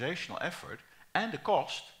organizational effort and the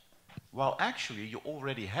cost, while actually you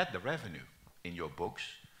already had the revenue in your books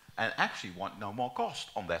and actually want no more cost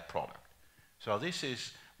on that product. So this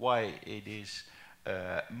is why it is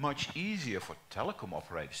much easier for telecom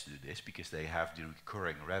operators to do this, because they have the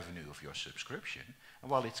recurring revenue of your subscription.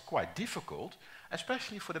 And while it's quite difficult,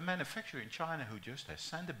 especially for the manufacturer in China who just has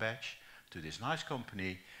sent a batch to this nice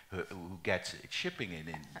company who gets it shipping in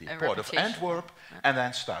the port of Antwerp, and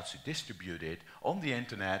then starts to distribute it on the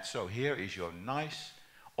internet. So here is your nice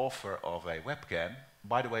offer of a webcam.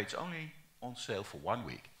 By the way, it's only on sale for 1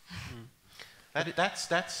 week. That's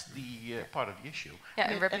the part of the issue.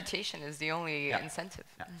 Yeah, and reputation is the only incentive.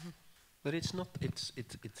 Yeah. But it's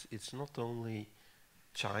not only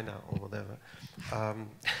China or whatever.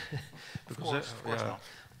 Because of course not.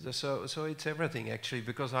 So it's everything actually.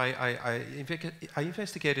 Because I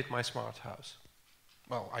investigated my smart house.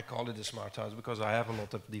 well, I call it a smart house because I have a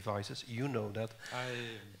lot of devices. You know that.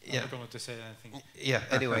 I'm not going to say anything. Yeah,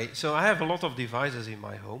 anyway, so I have a lot of devices in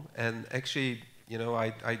my home, and actually, you know,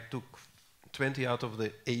 I took 20 out of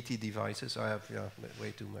the 80 devices. I have,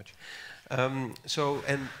 way too much.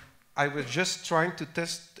 And I was just trying to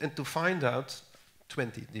test and to find out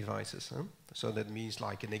 20 devices. Huh? So that means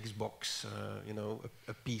like an Xbox, you know,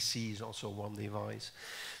 a PC is also one device.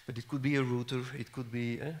 But it could be a router, it could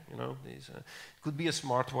be, you know, it could be a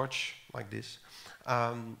smartwatch like this.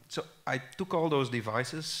 So I took all those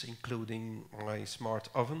devices, including my smart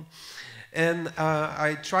oven, and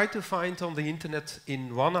I tried to find on the internet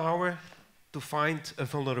in 1 hour to find a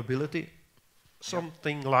vulnerability,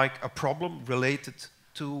 something like a problem related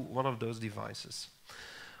to one of those devices.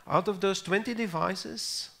 Out of those 20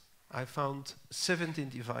 devices, I found 17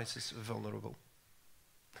 devices vulnerable.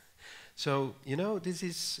 So, you know, this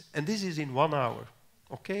is in 1 hour.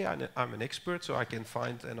 Okay, I'm an expert, so I can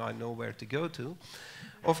find and I know where to go to.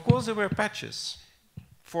 Of course, there were patches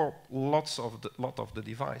for lot of the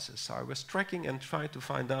devices. I was tracking and trying to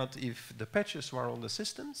find out if the patches were on the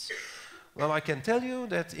systems. Well, I can tell you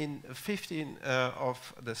that in 15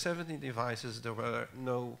 of the 17 devices, there were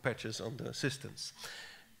no patches on the systems.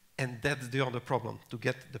 And that's the other problem, to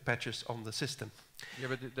get the patches on the system. Yeah,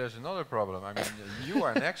 but there's another problem. I mean, you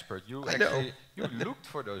are an expert. You actually looked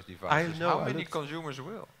for those devices. I know. How many consumers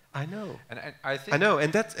will? I know. And I think I know,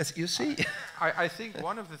 and that's, as you see. I think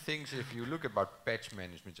one of the things, if you look about patch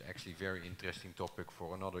management, is actually a very interesting topic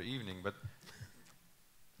for another evening. But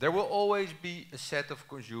there will always be a set of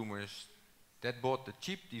consumers that bought the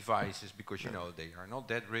cheap devices because, you know, they are not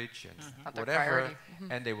that rich and whatever,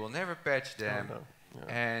 and they will never patch them. Oh, no.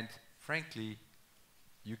 And frankly,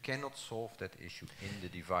 you cannot solve that issue in the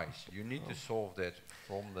device. You need to solve that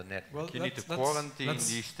from the network. Well, you need to quarantine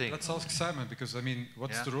these things. Let's ask Simon, because I mean,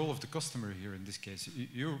 what's the role of the customer here in this case?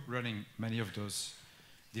 You're running many of those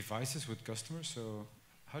devices with customers, so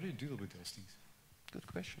how do you deal with those things? Good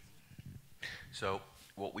question. So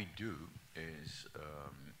what we do is,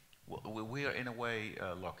 we are in a way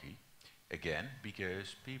lucky, again,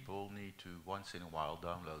 because people need to once in a while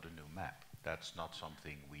download a new map. That's not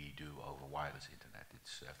something we do over wireless internet.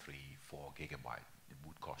 It's 3-4 gigabyte. It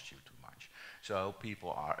would cost you too much. So people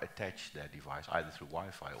are attached their device either through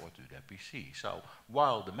Wi-Fi or to their PC. So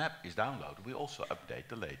while the map is downloaded, we also update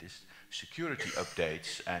the latest security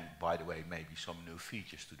updates and, by the way, maybe some new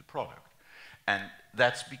features to the product. And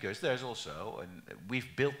that's because there's also,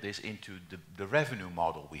 we've built this into the revenue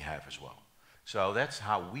model we have as well. So that's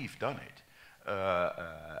how we've done it.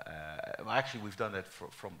 Actually, we've done that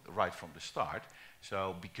right from the start.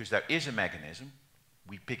 So because there is a mechanism,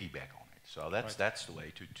 we piggyback on it. So that's the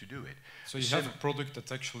way to do it. So you have a product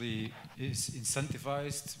that actually is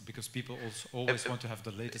incentivized because people also always want to have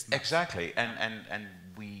the latest maps. Exactly, and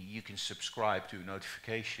you can subscribe to a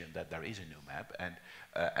notification that there is a new map,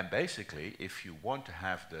 and basically, if you want to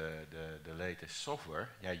have the latest software,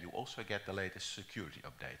 you also get the latest security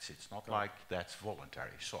updates. It's not like that's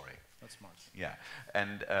voluntary. Sorry. That's smart. Yeah,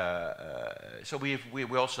 and so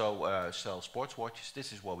we also sell sports watches.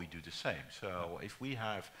 This is where we do the same. So if we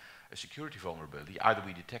have a security vulnerability, either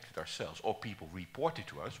we detect it ourselves or people report it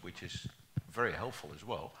to us, which is very helpful as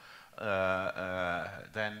well,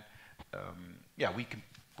 then we can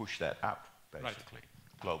push that out basically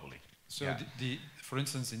globally. So for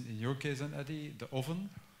instance, in your case, then Eddie, the oven,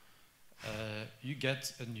 you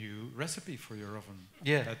get a new recipe for your oven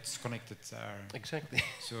that's connected there. Exactly.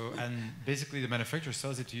 So, and basically the manufacturer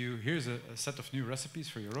sells it to you, here's a set of new recipes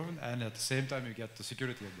for your oven, and at the same time you get the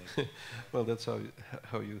security update. Well, that's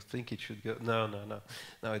how you think it should go. No,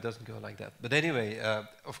 it doesn't go like that. But anyway,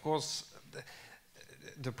 of course,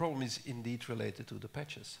 the problem is indeed related to the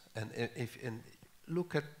patches. And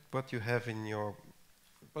look at what you have in your...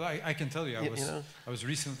 Well, I can tell you, I was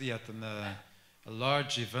recently at a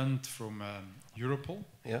large event from Europol,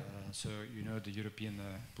 so you know, the European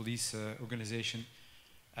police organization,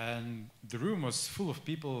 and the room was full of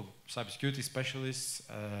people, cybersecurity specialists,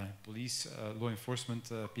 police, law enforcement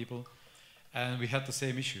people, and we had the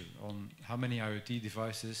same issue on how many IoT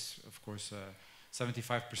devices. Of course,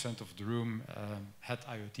 75% of the room had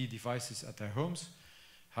IoT devices at their homes.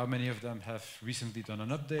 How many of them have recently done an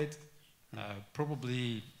update?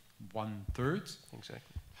 Probably 1/3.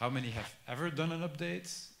 Exactly. How many have ever done an update?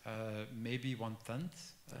 Maybe 1/10.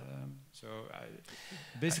 So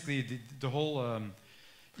basically, the whole,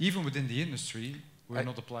 even within the industry, we're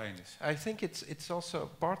not applying this. I think it's also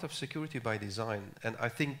part of security by design, and I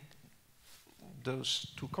think those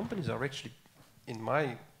two companies are actually, in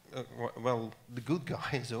my well, the good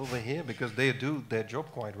guys over here, because they do their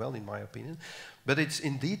job quite well, in my opinion. But it's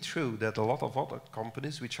indeed true that a lot of other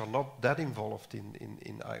companies which are not that involved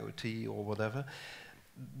in IoT or whatever,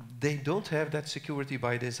 they don't have that security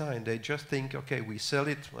by design. They just think, okay, we sell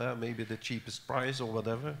it, maybe the cheapest price or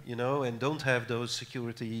whatever, you know, and don't have those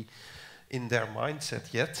security in their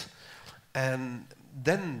mindset yet. And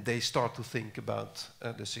then they start to think about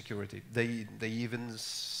the security. They even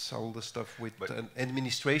sell the stuff with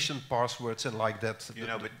administration passwords and like that. You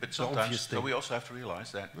know, but sometimes we also have to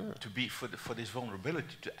realize that to be for this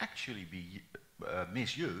vulnerability to actually be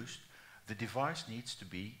misused, the device needs to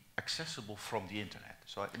be accessible from the internet.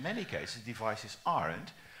 So in many cases, devices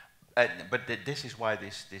aren't. But this is why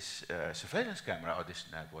this surveillance camera, or this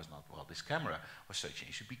was not, well, this camera was such an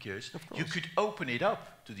issue, because you could open it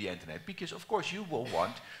up to the internet, because of course you will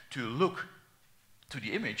want to look to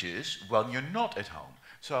the images when you're not at home.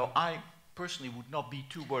 So I personally would not be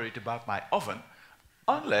too worried about my oven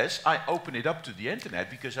unless I open it up to the internet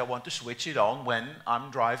because I want to switch it on when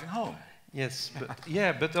I'm driving home. Yes, but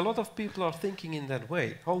yeah, but a lot of people are thinking in that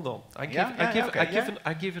way. Hold on, I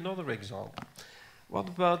give another example. What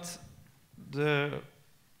about the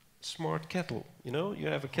smart kettle? You know, you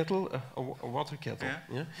have a kettle, a water kettle,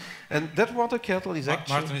 yeah? And that water kettle is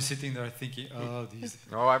actually... Martin is sitting there thinking, oh, these...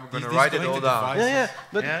 No, I'm going to write it all down.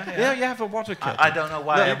 But you have a water kettle. I don't know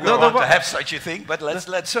why I would want to have such a thing, but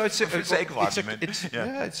let's so it's for the sake of argument.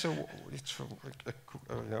 It's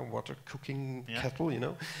a water cooking kettle, you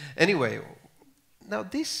know. Anyway, now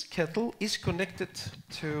this kettle is connected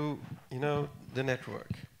to, you know, the network.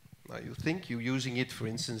 Now you think you're using it, for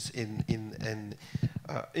instance, in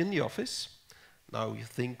the office. Now you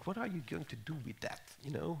think, what are you going to do with that?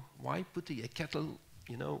 You know, why put a kettle,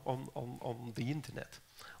 you know, on the internet?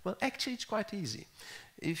 Well, actually, it's quite easy.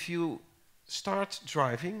 If you start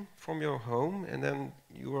driving from your home and then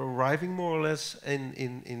you are arriving more or less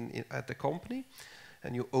at the company,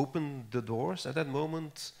 and you open the doors, at that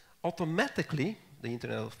moment, automatically, the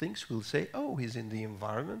Internet of Things will say, oh, he's in the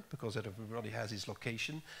environment, because everybody has his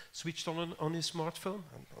location switched on his smartphone,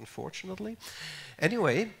 unfortunately.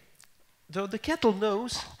 Anyway, though the kettle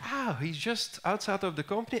knows, he's just outside of the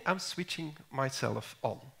company, I'm switching myself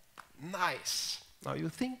on. Nice. Now you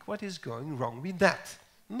think, what is going wrong with that?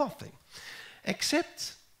 Nothing.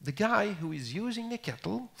 Except the guy who is using the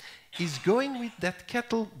kettle is going with that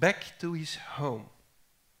kettle back to his home.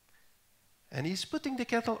 And he's putting the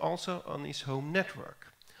kettle also on his home network.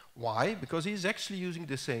 Why? Because he's actually using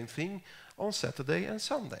the same thing on Saturday and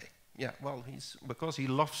Sunday. Yeah, well, because he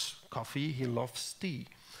loves coffee, he loves tea.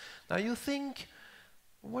 Now you think,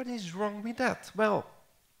 what is wrong with that? Well,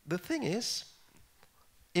 the thing is,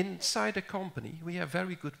 inside a company, we have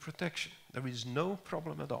very good protection. There is no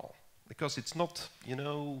problem at all. Because it's not,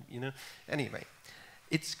 anyway.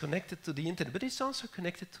 It's connected to the internet, but it's also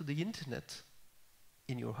connected to the internet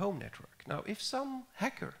in your home network. Now, if some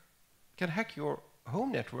hacker can hack your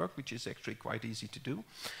home network, which is actually quite easy to do,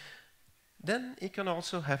 then he can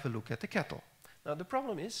also have a look at the kettle. Now, the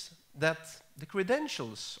problem is that the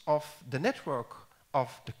credentials of the network of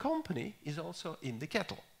the company is also in the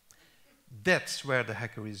kettle. That's where the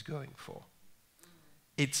hacker is going for.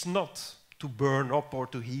 It's not to burn up or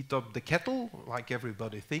to heat up the kettle, like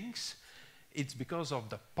everybody thinks. It's because of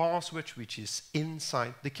the password which is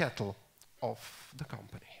inside the kettle of the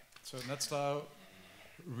company. So let's now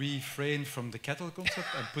refrain from the kettle concept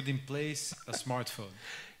and put in place a smartphone.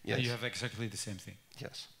 Yes. And you have exactly the same thing.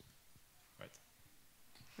 Yes. Right.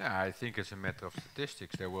 Yeah, I think it's a matter of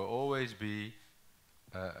statistics. There will always be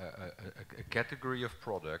a category of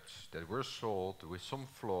products that were sold with some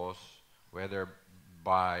flaws, whether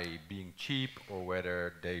by being cheap or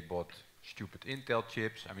whether they bought stupid Intel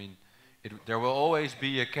chips. I mean, there will always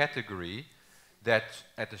be a category that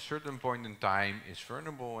at a certain point in time is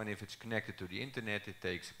vulnerable, and if it's connected to the internet, it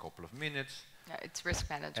takes a couple of minutes. Yeah, it's risk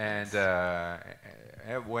management.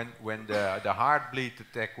 And when the Heartbleed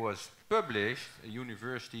attack was published, a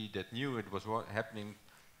university that knew it was happening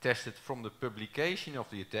tested from the publication of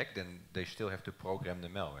the attack, then they still have to program the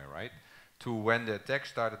malware, right? To when the attack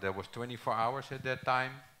started, there was 24 hours at that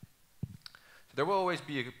time. So there will always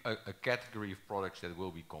be a category of products that will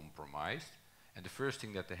be compromised. And the first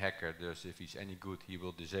thing that the hacker does, if he's any good, he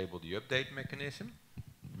will disable the update mechanism.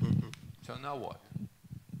 So now what?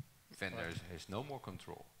 Vendor has no more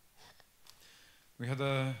control. We had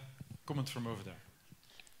a comment from over there.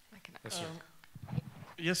 Yes, sir.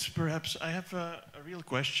 Yes, perhaps. I have a real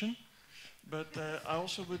question, but I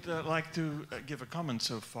also would like to give a comment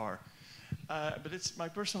so far. But it's my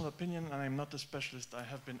personal opinion, and I'm not a specialist. I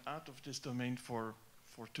have been out of this domain for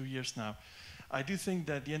for 2 years now. I do think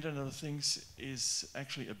that the Internet of Things is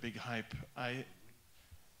actually a big hype.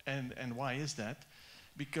 And why is that?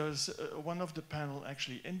 Because one of the panel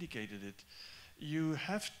actually indicated it. You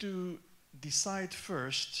have to decide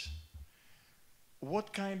first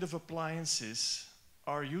what kind of appliances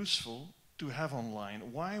are useful to have online.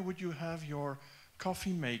 Why would you have your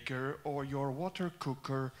coffee maker or your water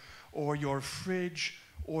cooker or your fridge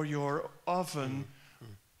or your oven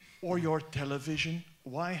or your television?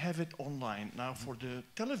 Why have it online? Now for the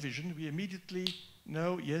television, we immediately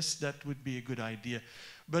know, yes, that would be a good idea.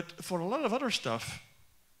 But for a lot of other stuff,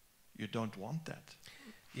 you don't want that.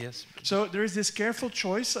 Yes. So there is this careful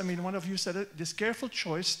choice, I mean, one of you said it, this careful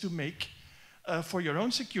choice to make for your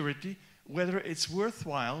own security, whether it's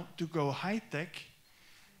worthwhile to go high-tech,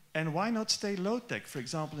 and why not stay low-tech? For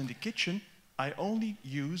example, in the kitchen, I only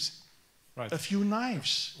use a few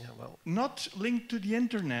knives, not linked to the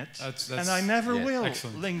internet, and I never will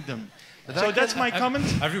link them. So that's my comment.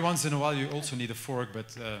 Every once in a while, you also need a fork, but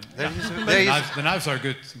the knives are a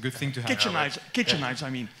good thing to have. Kitchen knives, I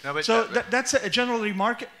mean. No, so that's a general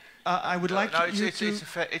remark. I would like you to...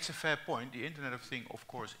 It's a fair point. The Internet of Things, of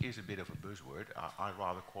course, is a bit of a buzzword. I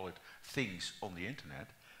rather call it things on the internet.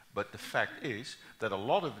 But the fact is that a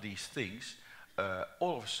lot of these things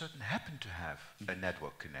all of a sudden happen to have a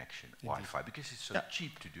network connection, Wi-Fi, because it's so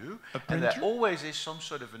cheap to do. And there always is some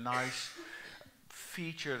sort of a nice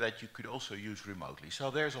feature that you could also use remotely.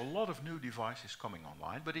 So there's a lot of new devices coming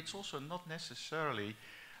online, but it's also not necessarily,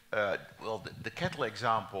 well, the kettle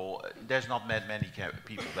example, there's not many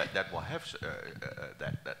people that will have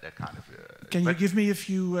that kind of... Can you give me a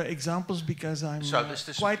few examples, because I'm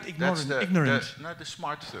quite ignorant. The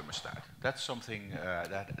smart thermostat. That's something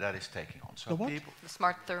that is taking on. So the what? The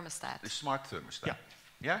smart thermostat. The smart thermostat.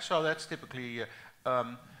 Yeah, so that's typically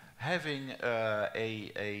having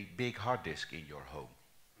a big hard disk in your home.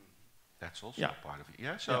 That's also a part of it.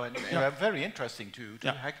 Yeah, so and very interesting to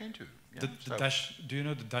hack into. The dash. Do you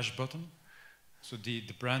know the dash button? So the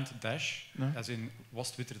brand Dash, as in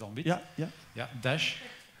was Twitter dan wit. Yeah. Dash,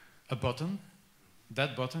 a button.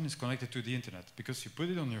 That button is connected to the internet because you put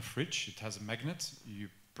it on your fridge. It has a magnet. You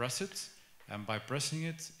press it, and by pressing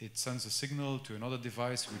it, it sends a signal to another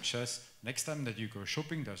device which says next time that you go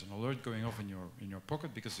shopping, there's an alert going off in your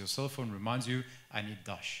pocket because your cell phone reminds you, I need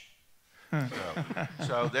Dash.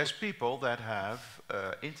 So there's people that have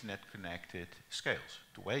internet-connected scales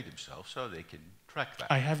to weigh themselves, so they can track that.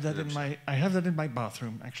 I have that in my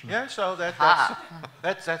bathroom, actually. Yeah, so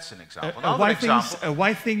that's an example. A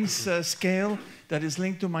why things scale that is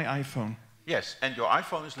linked to my iPhone. Yes, and your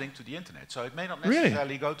iPhone is linked to the internet, so it may not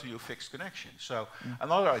necessarily go to your fixed connection. So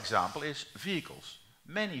another example is vehicles.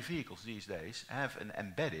 Many vehicles these days have an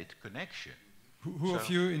embedded connection. Who of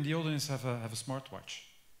you in the audience have a smartwatch?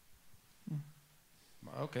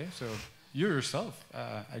 Okay, so you yourself,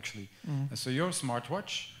 actually. And so your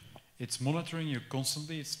smartwatch, it's monitoring you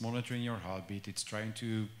constantly, it's monitoring your heartbeat, it's trying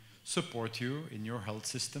to support you in your health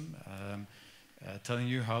system, telling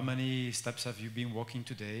you how many steps have you been walking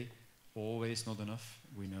today. Always not enough,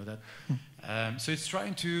 we know that. So it's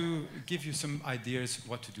trying to give you some ideas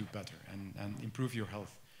what to do better and improve your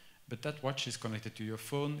health. But that watch is connected to your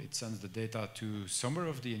phone, it sends the data to somewhere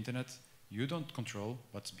of the internet. You don't control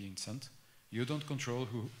what's being sent. You don't control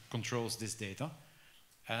who controls this data.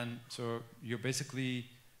 And so you're basically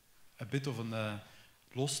a bit of an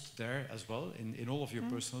lost there as well in all of your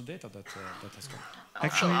personal data that has come.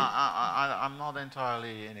 Actually, I'm not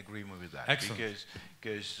entirely in agreement with that. Excellent.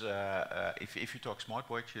 Because if you talk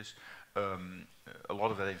smartwatches, a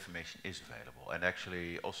lot of that information is available. And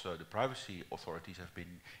actually also the privacy authorities have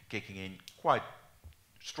been kicking in quite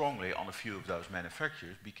strongly on a few of those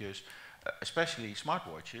manufacturers because especially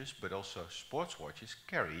smartwatches, but also sports watches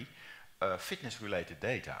carry fitness-related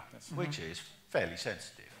data, which is fairly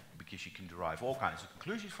sensitive because you can derive all kinds of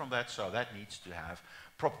conclusions from that, so that needs to have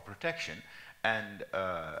proper protection. And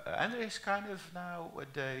there is kind of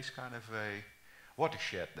nowadays kind of a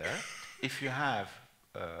watershed there. If you have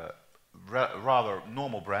rather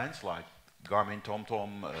normal brands like Garmin,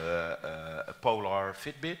 TomTom, Polar,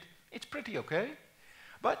 Fitbit, it's pretty okay.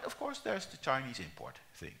 But of course there's the Chinese import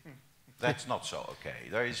thing. That's not so okay.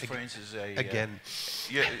 There is, for instance,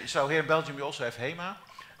 so here in Belgium we also have HEMA.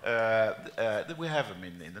 We have them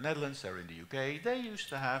in the Netherlands, they're in the UK. They used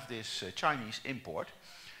to have this Chinese import.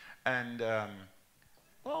 And,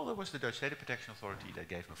 well, there was the Dutch Data Protection Authority that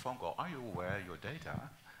gave me a phone call. Are you aware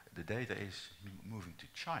the data is moving to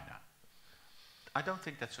China? I don't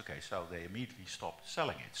think that's okay, so they immediately stopped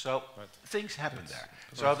selling it. So things happen there.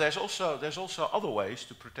 So there's also other ways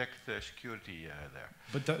to protect security there.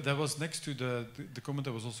 But that was next to the comment.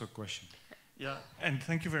 There was also a question. Yeah, and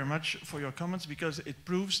thank you very much for your comments, because it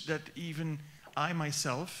proves that even I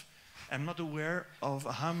myself am not aware of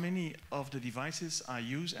how many of the devices I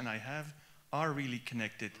use and I have are really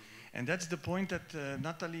connected. And that's the point that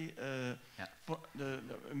Natalie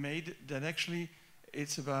made, that actually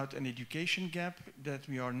it's about an education gap, that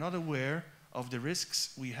we are not aware of the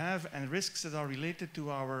risks we have and risks that are related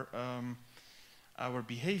to our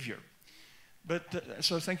behavior. But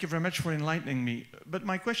so thank you very much for enlightening me. But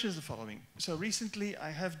my question is the following. So recently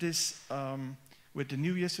I have this, with the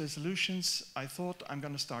New Year's resolutions, I thought I'm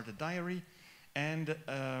going to start a diary, and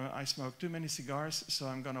I smoke too many cigars, so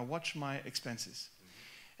I'm going to watch my expenses.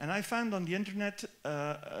 And I found on the internet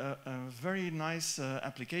a very nice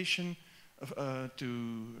application to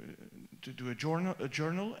do a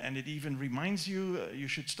journal, and it even reminds you you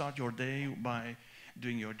should start your day by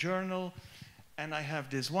doing your journal. And I have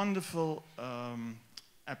this wonderful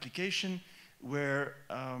application where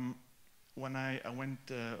when I went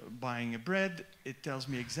buying a bread, it tells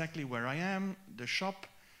me exactly where I am, the shop.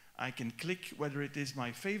 I can click whether it is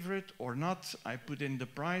my favorite or not. I put in the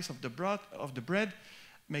price of the bread,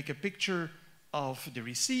 make a picture of the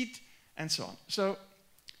receipt, and so on. So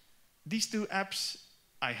these two apps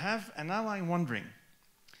I have, and now I'm wondering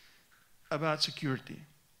about security.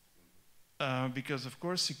 Because of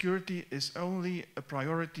course security is only a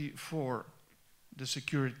priority for the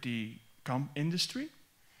security industry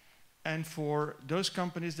and for those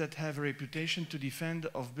companies that have a reputation to defend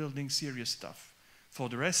of building serious stuff. For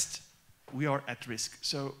the rest, we are at risk.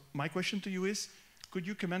 So my question to you is, could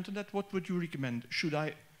you comment on that? What would you recommend? Should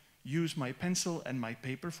I use my pencil and my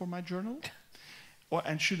paper for my journal?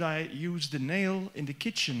 And should I use the nail in the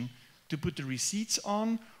kitchen to put the receipts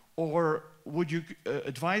on? Or would you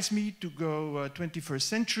advise me to go 21st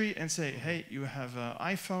century and say, hey, you have an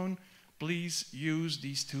iPhone, please use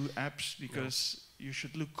these two apps because you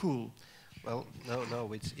should look cool? Well,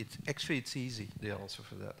 no, it's actually it's easy, the answer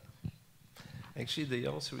for that. Actually, the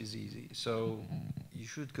answer is easy, so you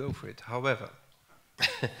should go for it. However,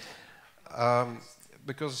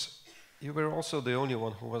 because you were also the only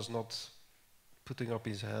one who was not putting up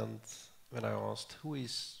his hand when I asked who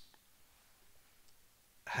is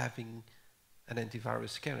having an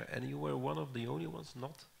antivirus scanner, and you were one of the only ones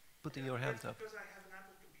not putting your hand up. Because I have an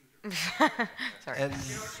Apple computer. Sorry. And That's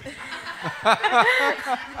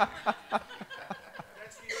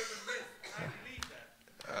the urban myth. I believe that.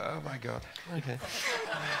 oh my God. Okay.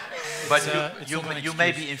 But it's you, not an you may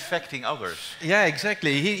excuse. be infecting others. Yeah,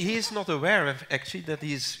 exactly. He is not aware of actually that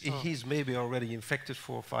he's maybe already infected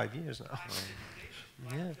for 5 years now.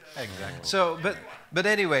 Yeah. Exactly. So, but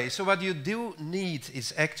anyway, so what you do need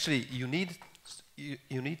is actually you need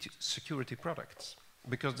security products,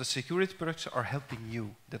 because the security products are helping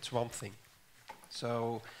you. That's one thing.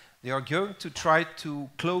 So they are going to try to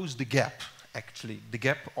close the gap, actually, the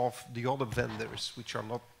gap of the other vendors, which are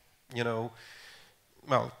not,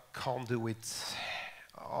 well, can't do it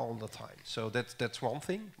all the time. So that's one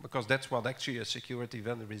thing, because that's what actually a security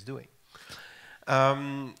vendor is doing.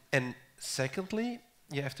 And secondly,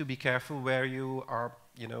 you have to be careful where you are,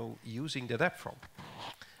 using that app from.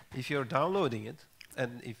 If you're downloading it,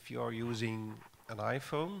 and if you're using an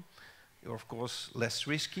iPhone, you're of course less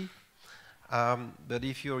risky. But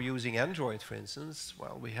if you're using Android, for instance,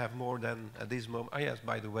 well, we have more than at this moment. Oh yes,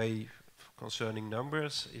 by the way, concerning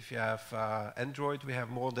numbers, if you have Android, we have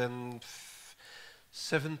more than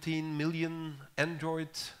 17 million Android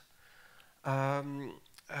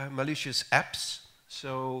malicious apps.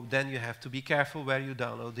 So then you have to be careful where you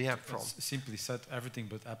download the app from. Simply said, everything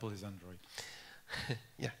but Apple is Android.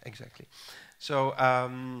 Yeah, exactly. So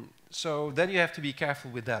so then you have to be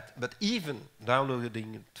careful with that. But even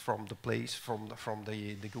downloading it from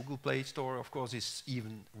the Google Play Store, of course, is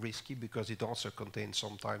even risky, because it also contains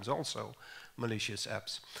sometimes also malicious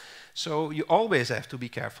apps. So you always have to be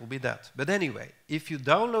careful with that. But anyway, if you're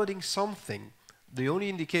downloading something, the only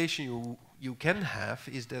indication you can have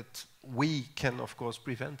is that we can, of course,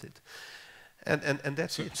 prevent it. And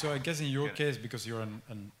that's it. So I guess in your case, because you're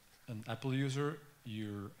an Apple user,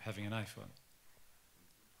 you're having an iPhone.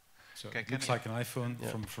 So it looks like an iPhone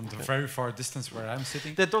from the very far distance where I'm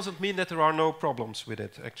sitting. That doesn't mean that there are no problems with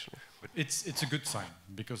it, actually. But it's a good sign,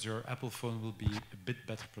 because your Apple phone will be a bit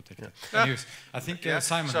better protected. Anyways, I think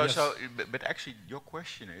Simon. So, yes. but actually, your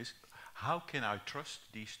question is, how can I trust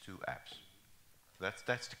these two apps?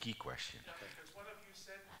 That's the key question. Yeah, because one of you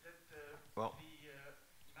said that the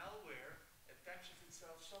malware attaches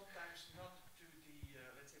itself sometimes not to the,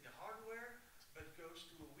 let's say, the hardware, but goes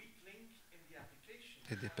to a weak link in the application.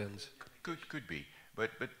 It depends. Could be,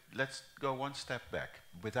 but let's go one step back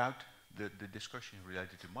without the discussion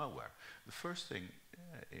related to malware. The first thing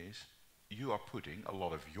is, you are putting a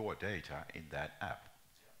lot of your data in that app.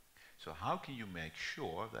 So how can you make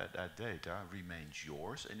sure that that data remains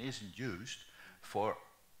yours and isn't used for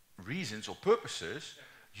reasons or purposes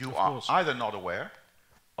you are either not aware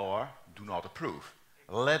or do not approve?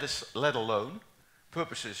 Let alone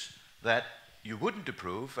purposes that you wouldn't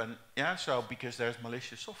approve, and yeah, so because there's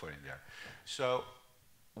malicious software in there. So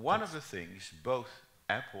one of the things both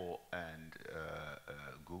Apple and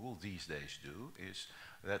Google these days do is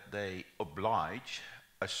that they oblige,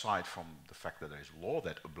 aside from the fact that there is law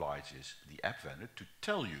that obliges the app vendor to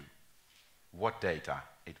tell you what data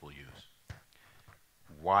it will use,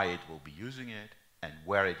 why it will be using it, and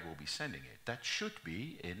where it will be sending it. That should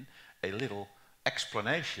be in a little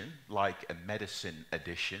explanation, like a medicine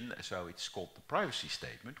edition, so it's called the privacy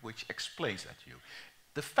statement, which explains that to you.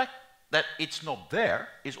 The fact that it's not there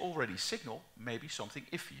is already signal maybe something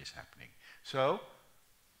iffy is happening. So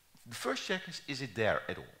the first check is it there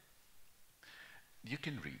at all? You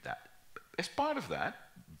can read that. As part of that,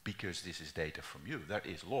 because this is data from you, there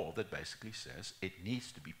is law that basically says it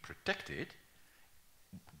needs to be protected,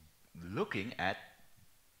 looking at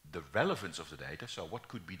the relevance of the data, so what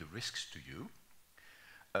could be the risks to you,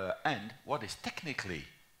 and what is technically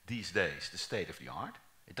these days the state of the art.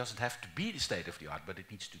 It doesn't have to be the state of the art, but it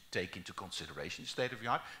needs to take into consideration the state of the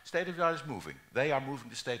art. State of the art is moving. They are moving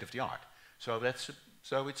the state of the art. So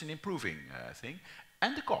so it's an improving thing.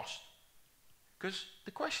 And the cost. Because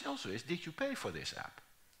the question also is, did you pay for this app?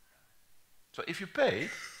 So if you paid,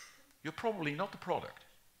 you're probably not the product.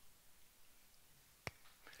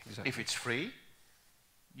 Exactly. If it's free,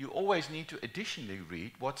 you always need to additionally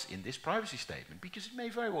read what's in this privacy statement, because it may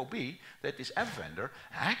very well be that this app vendor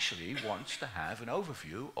actually wants to have an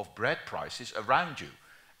overview of bread prices around you.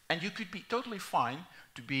 And you could be totally fine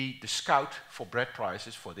to be the scout for bread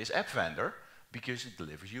prices for this app vendor because it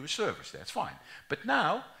delivers you a service. That's fine. But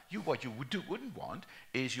now, what you wouldn't want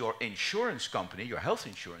is your insurance company, your health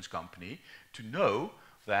insurance company, to know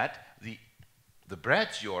that the bread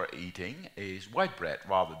you're eating is white bread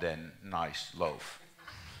rather than nice loaf.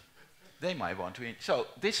 They might want to. So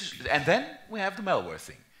this is, and then we have the malware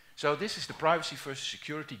thing. So this is the privacy versus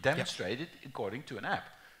security demonstrated according to an app.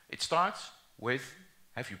 It starts with,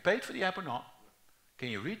 have you paid for the app or not? Can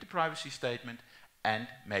you read the privacy statement and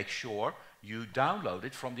make sure you download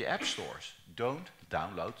it from the app stores? Don't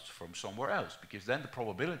download it from somewhere else, because then the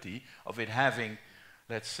probability of it having,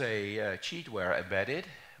 let's say, cheatware embedded,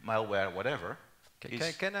 malware, whatever.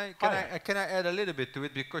 Can I add a little bit to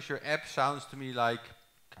it, because your app sounds to me like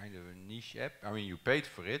kind of a niche app. I mean, you paid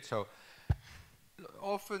for it, so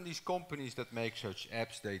often these companies that make such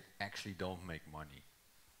apps, they actually don't make money.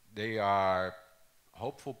 They are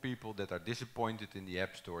hopeful people that are disappointed in the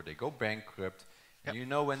app store. They go bankrupt. And you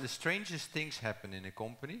know, when the strangest things happen in a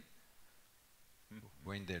company,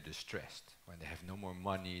 when they're distressed, when they have no more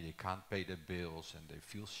money, they can't pay their bills, and they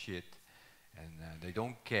feel shit, and they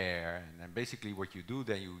don't care, and then basically what you do,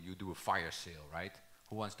 then you do a fire sale, right?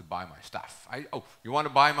 Who wants to buy my stuff? Oh, you want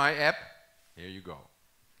to buy my app? Here you go.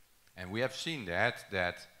 And we have seen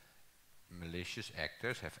that malicious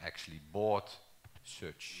actors have actually bought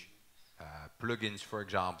such plugins, for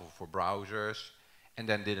example, for browsers, and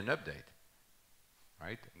then did an update,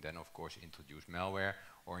 right? And then, of course, introduced malware,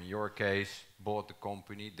 or in your case, bought the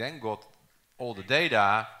company, then got all the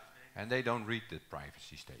data, and they don't read the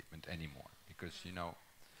privacy statement anymore, because, you know,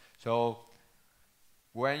 so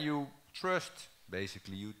when you trust,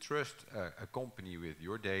 basically you trust a company with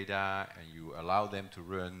your data, and you allow them to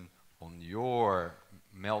run on your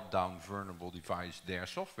meltdown vulnerable device their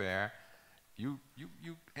software, you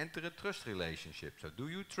enter a trust relationship. So do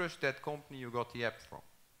you trust that company you got the app from?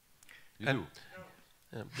 You do.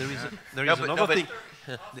 There is another thing.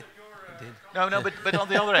 But on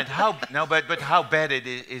the other hand, how bad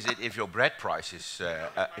is it if your bread price is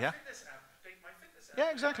yeah?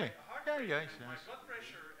 Yeah, exactly. Yeah, yeah. My blood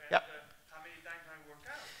pressure and how many times I work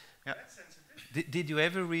out. Yeah. That's sensitive. Did you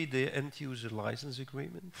ever read the end-user license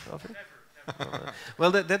agreement of it? Never.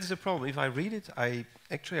 Well, that's the problem. If I read it, I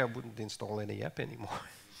wouldn't install any app anymore.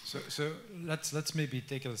 So let's maybe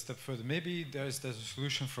take it a step further. Maybe there's a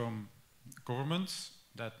solution from governments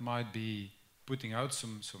that might be putting out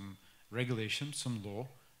some regulation, some law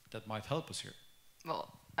that might help us here.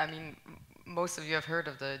 Well, I mean, most of you have heard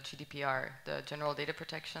of the GDPR, the General Data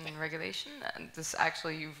Protection Regulation, and this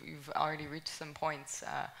actually, you've already reached some points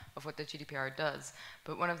of what the GDPR does.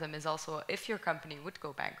 But one of them is also, if your company would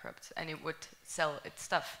go bankrupt and it would sell its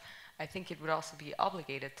stuff, I think it would also be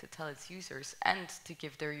obligated to tell its users and to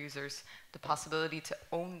give their users the possibility to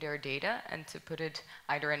own their data and to put it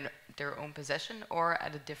either in their own possession or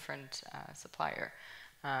at a different supplier.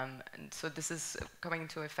 And so this is coming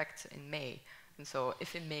into effect in May. And so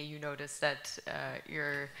if in May you notice that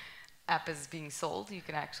your app is being sold, you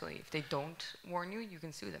can actually, if they don't warn you, you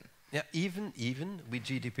can sue them. Yeah, even with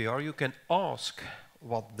GDPR, you can ask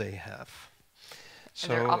what they have.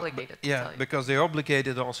 And they're obligated to tell you. Because they're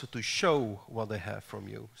obligated also to show what they have from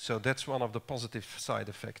you. So that's one of the positive side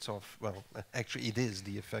effects of, well, actually it is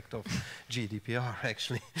the effect of GDPR,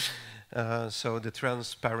 actually. So the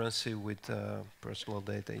transparency with personal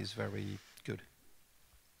data is very good.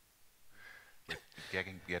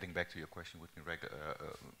 Getting back to your question,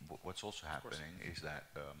 what's also happening is that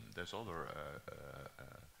there's other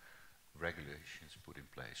regulations put in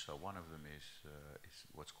place. So one of them is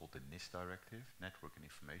what's called the NIS directive, Network and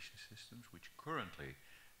Information Systems, which currently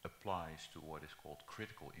applies to what is called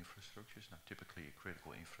critical infrastructures. Now typically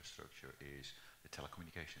critical infrastructure is the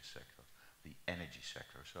telecommunications sector, the energy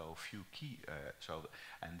sector. So a few key,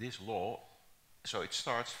 and this law, so it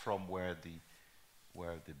starts from where the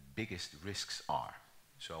biggest risks are.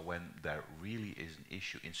 So when there really is an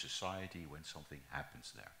issue in society, when something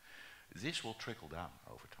happens there. This will trickle down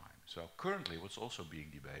over time. So currently what's also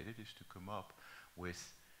being debated is to come up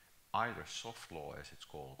with either soft law, as it's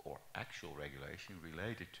called, or actual regulation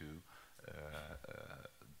related to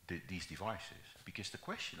these devices. Because the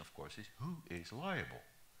question, of course, is who is liable?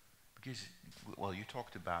 Because, well, you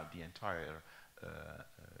talked about the entire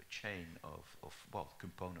chain of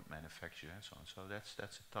component manufacture and so on. So that's a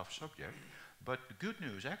tough subject. But the good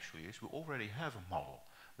news actually is we already have a model.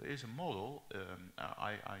 There is a model,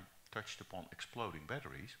 I touched upon exploding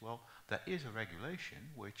batteries. Well, there is a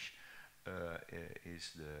regulation which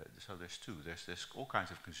is so there's two. There's all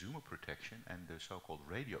kinds of consumer protection and the so-called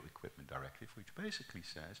radio equipment directive, which basically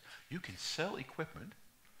says you can sell equipment,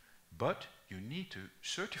 but you need to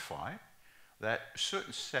certify that a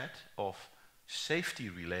certain set of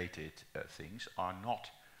safety-related things are not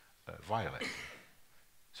violated.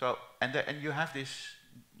 So, and you have this,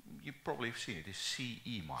 you probably have seen it, this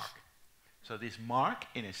CE mark. So this mark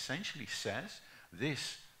in essentially says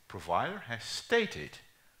this provider has stated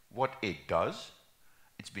what it does,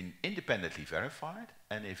 it's been independently verified,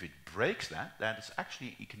 and if it breaks that, that is actually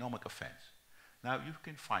an economic offense. Now you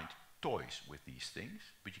can find toys with these things,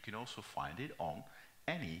 but you can also find it on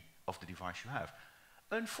any of the device you have.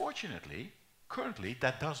 Unfortunately, currently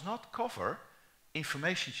that does not cover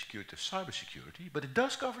information security or cybersecurity, but it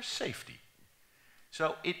does cover safety.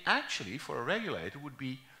 So it actually, for a regulator, would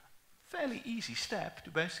be fairly easy step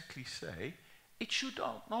to basically say it should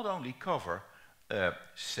not only cover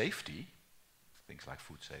safety, things like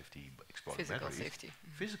food safety, exploding batteries,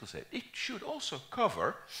 physical safety, it should also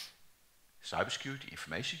cover cybersecurity,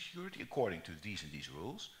 information security, according to these and these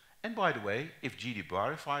rules. And by the way, if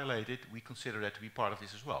GDPR is violated, we consider that to be part of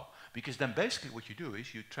this as well. Because then basically what you do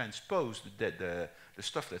is you transpose the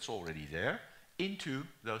stuff that's already there into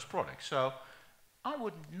those products. So I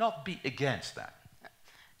would not be against that.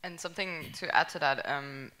 And something to add to that,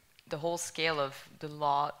 the whole scale of the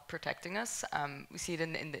law protecting us, we see it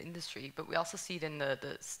in the industry, but we also see it in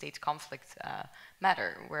the state conflict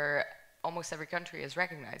matter, where almost every country has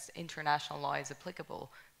recognized international law is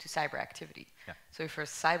applicable to cyber activity. Yeah. So if a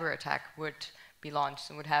cyber attack would be launched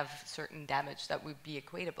and would have certain damage that would be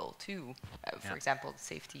equatable to, for example,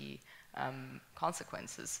 safety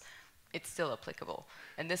consequences, it's still applicable.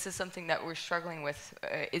 And this is something that we're struggling with.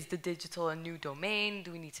 Is the digital a new domain?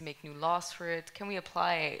 Do we need to make new laws for it? Can we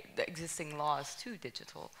apply the existing laws to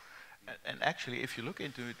digital? And actually, if you look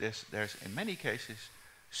into it, there's in many cases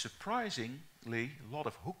surprisingly a lot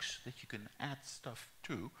of hooks that you can add stuff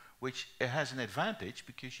to, which has an advantage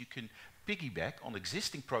because you can piggyback on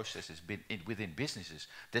existing processes within businesses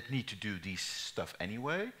that need to do this stuff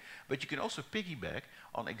anyway, but you can also piggyback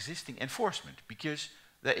on existing enforcement, because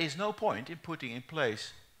there is no point in putting in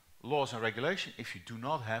place laws and regulation if you do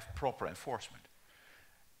not have proper enforcement.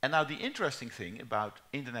 And now the interesting thing about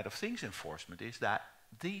Internet of Things enforcement is that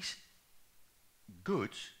these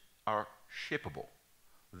goods are shippable.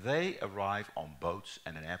 They arrive on boats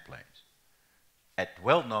and in airplanes at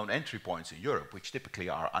well-known entry points in Europe, which typically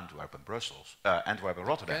are Antwerp and Brussels, Antwerp and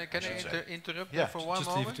Rotterdam. Can I interrupt you for one moment?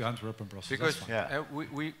 Just leave it to Antwerp and Brussels. Because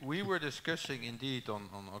we were discussing indeed on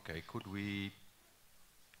okay, could we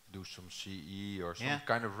do some CE or some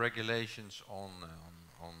kind of regulations on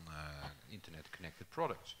internet-connected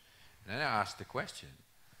products? And then I asked the question: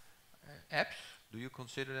 apps, do you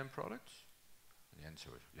consider them products? And the answer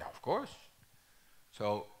was, yeah, of course.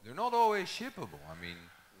 So they're not always shippable. I mean,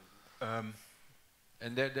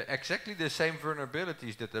 and they're exactly the same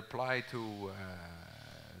vulnerabilities that apply to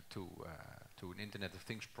to an Internet of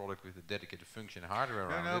Things product with a dedicated function hardware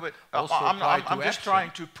around No, it. but Also I'm just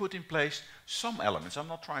trying to put in place some elements. I'm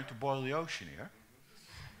not trying to boil the ocean here.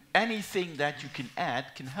 Anything that you can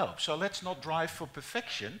add can help. So let's not drive for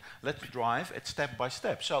perfection. Let's drive at step by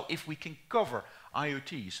step. So if we can cover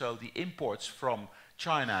IoT, so the imports from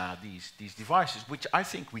China, these devices, which I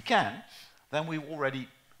think we can, then we've already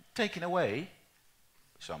taken away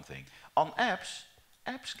something. On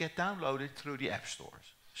apps get downloaded through the app stores.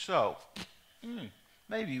 So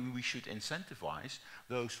maybe we should incentivize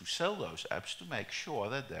those who sell those apps to make sure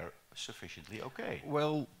that they're sufficiently okay.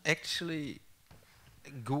 Well, actually,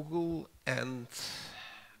 Google and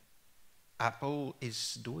Apple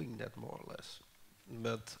is doing that more or less,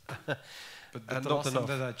 but the not last time enough.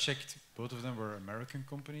 that I checked, both of them were American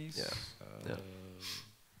companies. Yeah.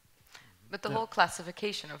 But the whole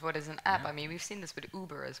classification of what is an app, I mean, we've seen this with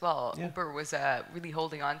Uber as well. Yeah. Uber was really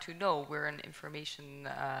holding on to, no, we're an information,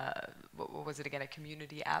 what was it again, a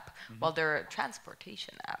community app? Well, they're a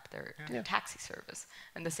transportation app, they're a taxi service.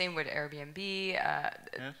 And the same with Airbnb,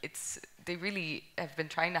 they really have been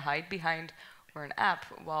trying to hide behind, we're an app.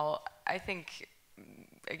 Well, I think,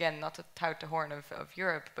 again, not to tout the horn of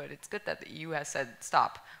Europe, but it's good that the EU has said,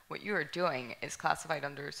 stop. What you are doing is classified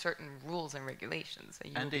under certain rules and regulations.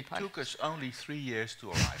 And it took us only 3 years to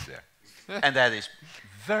arrive there. And that is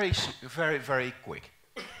very, very, very quick.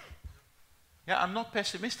 Yeah, I'm not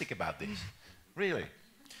pessimistic about this, really.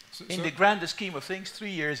 In the grander scheme of things, 3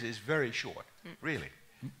 years is very short, really.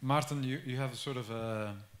 Maarten, you have a sort of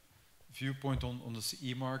a viewpoint on the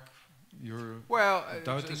CE mark. Well,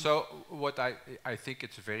 doubting? so what I think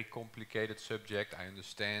it's a very complicated subject. I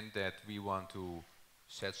understand that we want to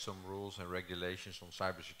set some rules and regulations on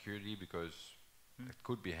cybersecurity because it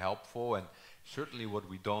could be helpful, and certainly what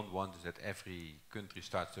we don't want is that every country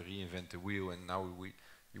starts to reinvent the wheel, and now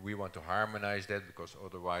we want to harmonize that, because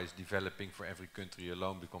otherwise developing for every country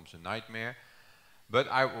alone becomes a nightmare. But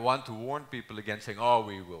I want to warn people against saying, oh,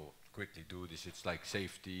 we will quickly do this, it's like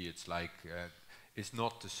safety, it's like, it's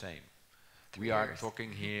not the same. We are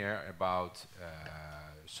talking here about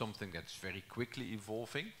something that's very quickly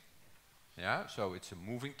evolving. Yeah, so it's a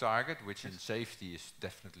moving target, which in safety is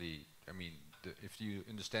definitely, I mean, if you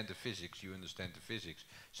understand the physics, you understand the physics.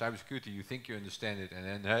 Cybersecurity, you think you understand it, and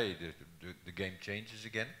then, hey, the game changes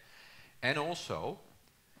again. And also,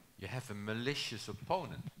 you have a malicious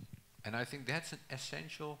opponent. And I think that's an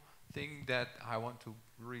essential thing that I want to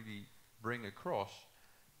really bring across.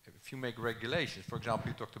 If you make regulations, for example,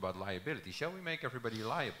 you talked about liability. Shall we make everybody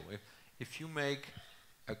liable? If you make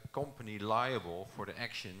a company liable for the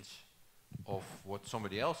actions of what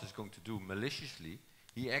somebody else is going to do maliciously,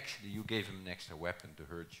 you gave him an extra weapon to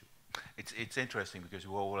hurt you. It's interesting because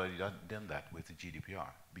we've already done that with the GDPR.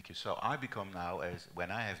 Because so I become now, as when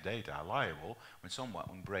I have data, liable when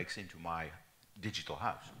someone breaks into my digital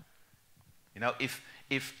house. You know,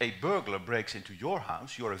 if a burglar breaks into your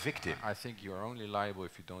house, you're a victim. I think you are only liable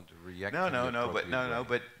if you don't react.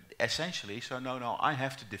 But essentially, so I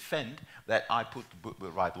have to defend that I put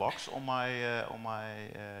the right locks on my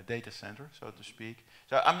data center, so to speak.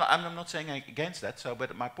 So I'm not saying against that. So,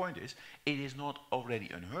 but my point is, it is not already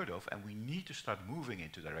unheard of, and we need to start moving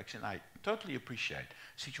into direction. I totally appreciate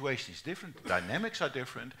situation is different, dynamics are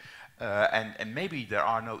different, and maybe there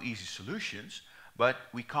are no easy solutions. But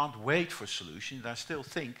we can't wait for solutions. I still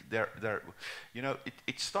think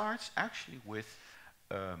it starts actually with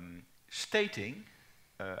stating,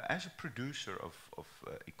 as a producer of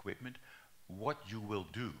equipment, what you will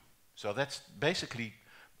do. So that's basically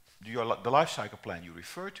the life cycle plan you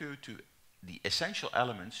refer to the essential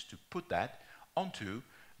elements to put that onto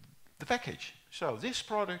the package. So this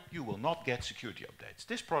product, you will not get security updates.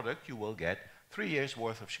 This product, you will get 3 years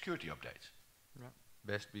worth of security updates. Yeah.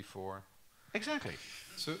 Best before. Exactly.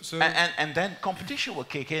 So and then competition will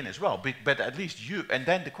kick in as well. But at least you, and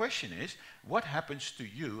then the question is, what happens to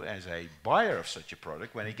you as a buyer of such a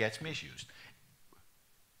product when it gets misused?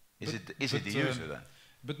 Is it the user then?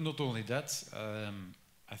 But not only that,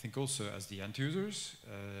 I think also as the end users,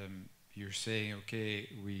 you're saying, okay,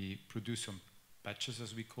 we produce some patches,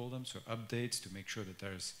 as we call them, so updates to make sure that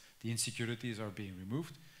the insecurities are being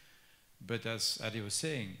removed. But as Adi was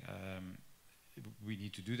saying, we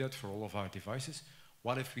need to do that for all of our devices.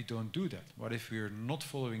 What if we don't do that? What if we're not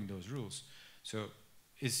following those rules? So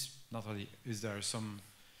is there some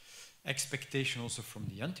expectation also from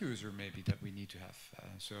the end user maybe that we need to have?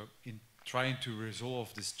 So in trying to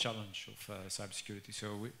resolve this challenge of cybersecurity.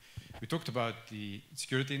 So we talked about the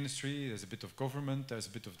security industry, there's a bit of government, there's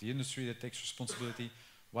a bit of the industry that takes responsibility.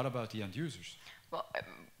 What about the end users? Well,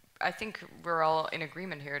 I think we're all in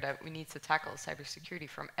agreement here that we need to tackle cybersecurity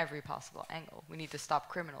from every possible angle. We need to stop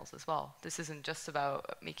criminals as well. This isn't just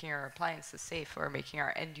about making our appliances safe or making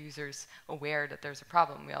our end users aware that there's a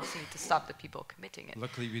problem. We also need to stop the people committing it.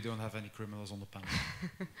 Luckily, we don't have any criminals on the panel.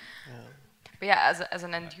 But yeah, as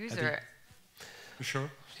an end user...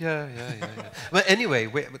 Sure. Yeah. But anyway,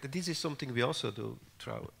 but this is something we also do,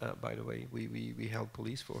 by the way. We help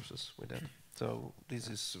police forces with that. So this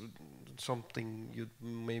is something you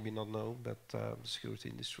maybe not know, but the security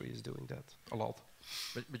industry is doing that a lot.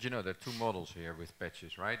 But you know, there are two models here with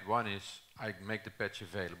patches, right? One is I make the patch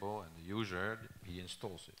available and the user, he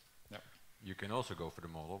installs it. Yep. You can also go for the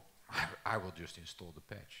model, I will just install the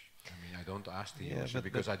patch. I mean, I don't ask the user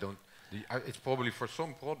because I don't... it's probably for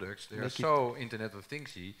some products, they are so Internet of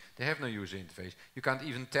Thingsy, they have no user interface. You can't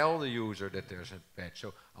even tell the user that there's a patch,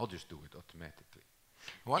 so I'll just do it automatically.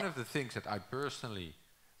 One of the things that I personally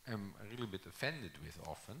am a little bit offended with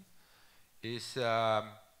often is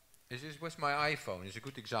with my iPhone. It's a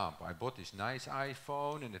good example. I bought this nice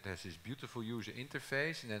iPhone and it has this beautiful user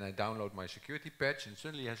interface, and then I download my security patch and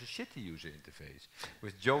suddenly it has a shitty user interface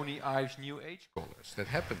with Joni Ives new age colors. That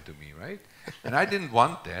happened to me, right? And I didn't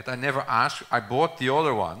want that. I never asked. I bought the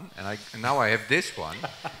other one and now I have this one.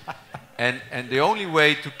 And the only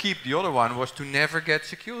way to keep the other one was to never get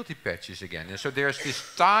security patches again. And so there's this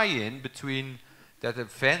tie-in between that the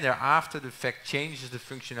vendor after the fact changes the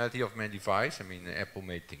functionality of my device. I mean, Apple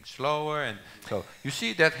made things slower, and so you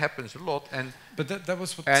see that happens a lot. And but that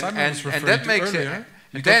was what Simon was referring that to makes earlier.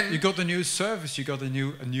 It, you got a new service, you got a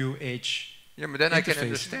new age. Yeah, but then interface. I can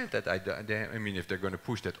understand that. I mean, if they're going to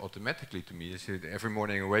push that automatically to me, every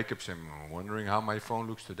morning I wake up saying, wondering how my phone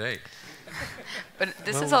looks today. But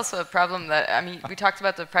this is also a problem that, I mean, we talked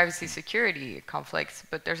about the privacy security conflict,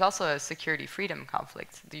 but there's also a security freedom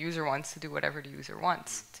conflict. The user wants to do whatever the user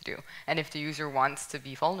wants to do. And if the user wants to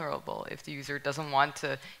be vulnerable, if the user doesn't want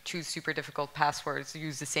to choose super difficult passwords,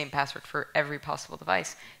 use the same password for every possible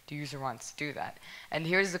device, the user wants to do that. And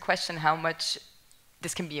here's the question, how much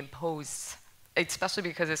this can be imposed, especially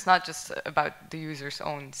because it's not just about the user's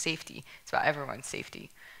own safety, it's about everyone's safety.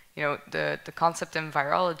 You know, the concept in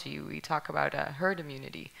virology, we talk about herd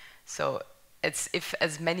immunity. So it's if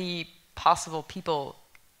as many possible people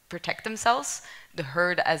protect themselves, the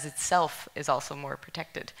herd as itself is also more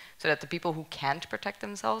protected. So that the people who can't protect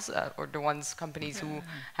themselves, or the companies who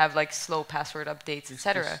have like slow password updates,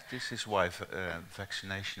 etc. This is why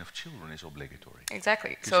vaccination of children is obligatory.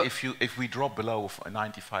 Exactly. So if we drop below a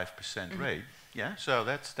 95% rate, yeah, so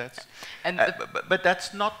that's and but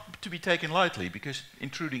that's not to be taken lightly, because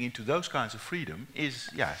intruding into those kinds of freedom is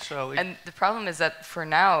and the problem is that for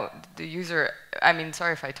now the user, I mean,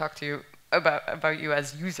 sorry if I talk to you about you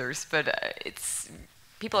as users, but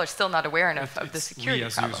people are still not aware enough of the security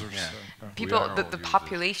problem. People, the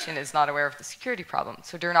population is not aware of the security problem,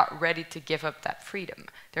 so they're not ready to give up that freedom.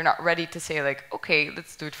 They're not ready to say like, okay,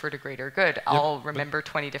 let's do it for the greater good. I'll remember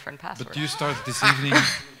 20 different passwords. But you started this evening.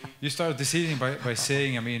 You started this evening by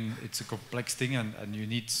saying, I mean, it's a complex thing and you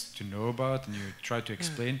need to know about, and you try to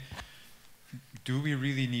explain. Do we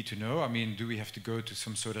really need to know? I mean, do we have to go to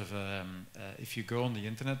some sort of if you go on the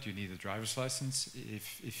internet, you need a driver's license.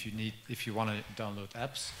 If you want to download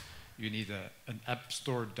apps, you need an app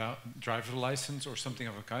store driver license or something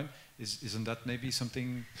of a kind. Isn't that maybe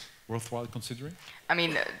something worthwhile considering? I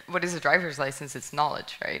mean, what is a driver's license? It's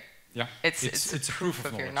knowledge, right? Yeah, it's a proof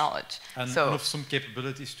of your knowledge. And so of some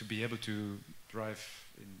capabilities to be able to drive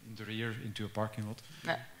in the rear into a parking lot.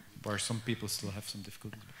 Where some people still have some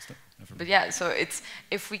difficulties. But yeah, so it's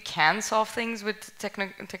if we can solve things with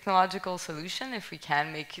technological solution, if we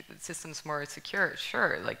can make systems more secure,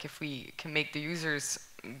 sure. Like if we can make the users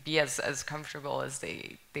be as comfortable as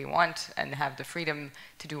they want and have the freedom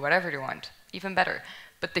to do whatever they want, even better.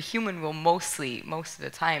 But the human will most of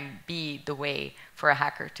the time, be the way for a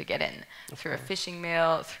hacker to get in. Through a phishing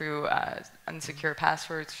mail, through unsecure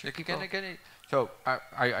passwords. So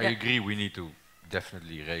I agree, we need to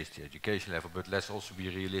definitely raise the education level, but let's also be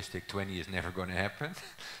realistic, 20 is never going to happen.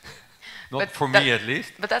 Not for me at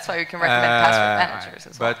least. But that's why we can recommend password managers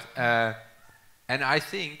as well. And I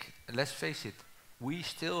think, let's face it, we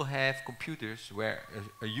still have computers where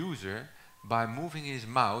a user, by moving his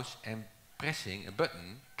mouse and pressing a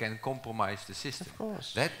button, can compromise the system.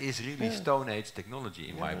 That is really Stone Age technology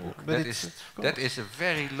in my book. That is a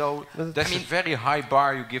very low, that's a very high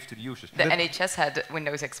bar you give to the users. The NHS had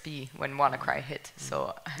Windows XP when WannaCry hit,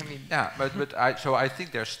 so I mean... Yeah, so I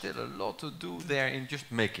think there's still a lot to do there in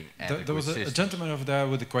just making there was a gentleman over there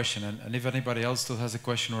with a question, and if anybody else still has a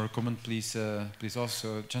question or a comment, please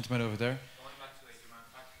also, gentleman over there.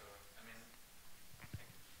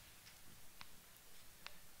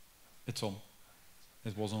 It's on.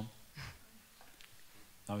 It was on.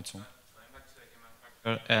 Now it's on.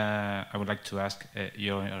 I would like to ask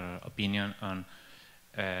your opinion on,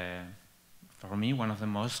 for me, one of the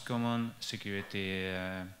most common security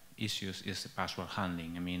issues is password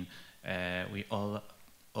handling. I mean, we all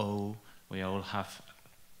have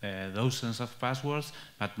dozens of passwords,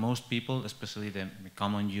 but most people, especially the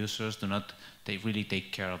common users, they really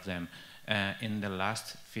take care of them. In the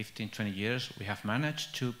last 15, 20 years, we have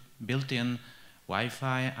managed to build in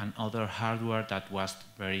Wi-Fi and other hardware that was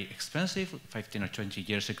very expensive 15 or 20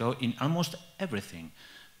 years ago in almost everything.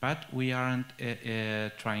 But we aren't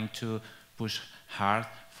trying to push hard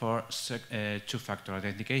for two-factor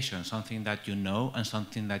authentication, something that you know and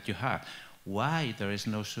something that you have. Why there is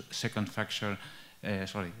no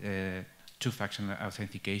two-factor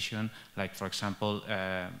authentication, like for example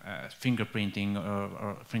fingerprinting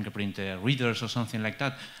or fingerprint readers or something like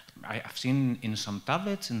that? I have seen in some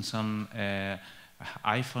tablets, in some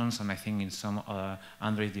iPhones, and I think in some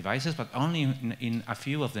Android devices, but only in a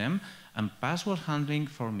few of them. And password handling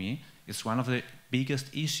for me is one of the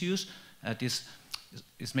biggest issues that is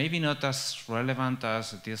maybe not as relevant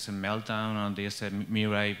as this Meltdown or this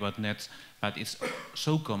Mirai botnets, but it's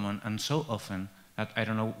so common and so often that I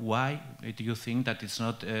don't know why do you think that it's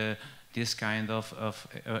not this kind of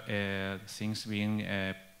things being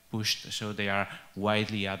pushed so they are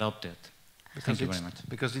widely adopted. Thank you very much.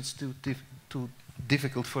 Because it's too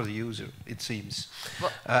difficult for the user, it seems.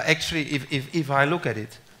 Well, actually, if I look at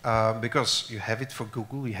it, because you have it for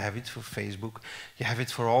Google, you have it for Facebook, you have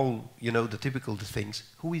it for all, the typical things.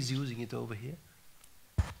 Who is using it over here?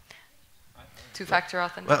 Two-factor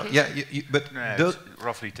authentication? Well, yeah, but no,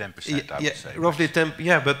 roughly 10%, I would say. Roughly 10%,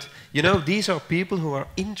 yeah, but these are people who are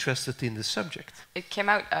interested in the subject. It came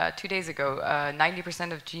out 2 days ago.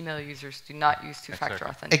 90% of Gmail users do not use two-factor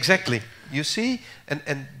authentication. Exactly. You see,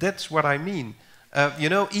 and that's what I mean.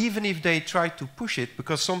 Even if they try to push it,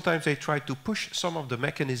 because sometimes they try to push some of the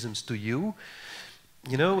mechanisms to you,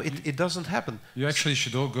 it doesn't happen. You actually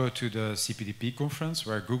should all go to the CPDP conference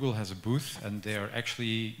where Google has a booth and they are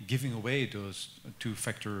actually giving away those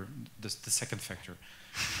two-factor, the second factor.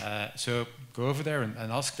 So go over there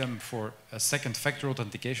and ask them for a second factor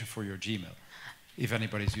authentication for your Gmail, if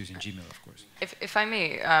anybody's using Gmail, of course. If I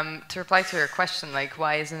may, to reply to your question, like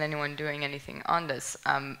why isn't anyone doing anything on this,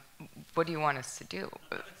 what do you want us to do?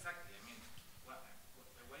 Exactly. I mean,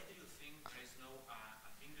 why do you think there is no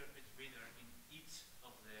fingerprint reader in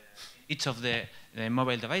each of the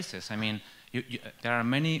mobile devices? I mean, there are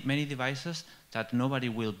many devices that nobody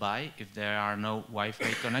will buy if there are no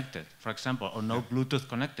Wi-Fi connected, for example, or no Bluetooth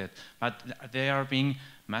connected. But they are being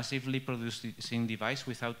massively producing device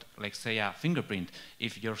without, like, say, a fingerprint.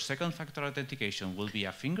 If your second factor authentication will be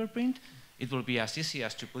a fingerprint, it will be as easy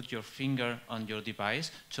as to put your finger on your device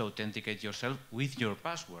to authenticate yourself with your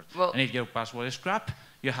password. Well, and if your password is crap,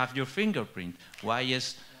 you have your fingerprint. Why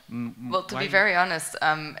is... well, to be very honest,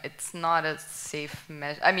 it's not a safe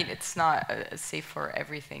measure. I mean, it's not a safe for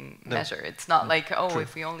everything measure. It's not like, oh,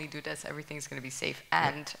 if we only do this, everything's going to be safe.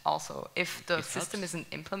 And also, if the system isn't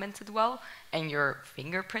implemented well and your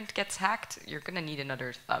fingerprint gets hacked, you're going to need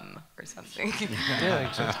another thumb or something. Yeah,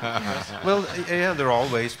 exactly. Well, yeah, there are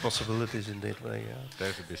always possibilities in that way. Yeah.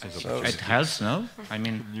 There's a business opportunity. It helps, no? I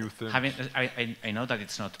mean, having, I know that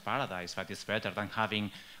it's not paradise, but it's better than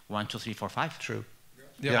having 1, 2, 3, 4, 5. True.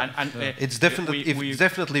 Yeah, and it's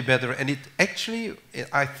definitely better, and it actually,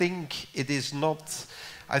 I think it is not.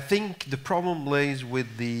 I think the problem lays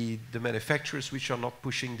with the manufacturers, which are not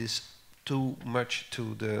pushing this too much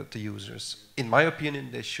to the users. In my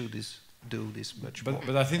opinion, they should do this much more.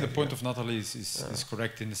 But I think the point of Natalie is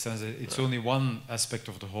correct in the sense that it's only one aspect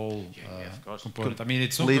of the whole component. I mean,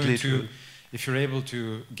 it's not going to. If you're able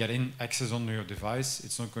to get access on your device,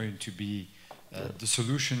 it's not going to be. The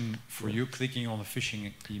solution for you clicking on a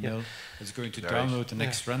phishing email is going to download the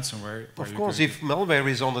next ransomware. Of course, if malware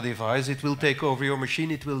is on the device, it will take over your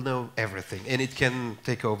machine, it will know everything, and it can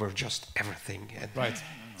take over just everything. Right.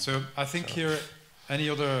 So I think here, any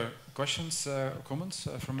other questions or comments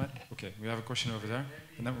from Matt? Okay, we have a question over there.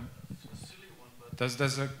 And then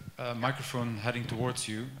there's a microphone heading towards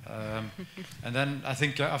you. And then I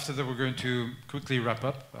think after that we're going to quickly wrap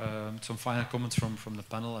up. Some final comments from the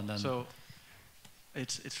panel, and then... So,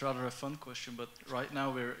 it's rather a fun question, but right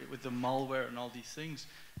now we're with the malware and all these things,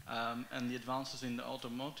 and the advances in the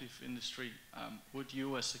automotive industry. Would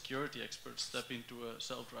you, as security experts, step into a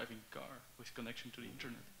self-driving car with connection to the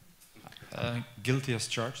internet? Guilty as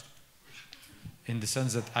charged, in the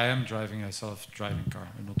sense that I am driving a self-driving car,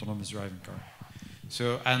 an autonomous driving car.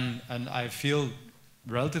 So and I feel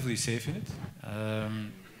relatively safe in it.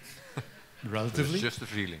 relatively. It's just a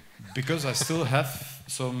feeling. Because I still have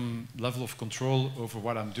some level of control over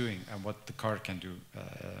what I'm doing and what the car can do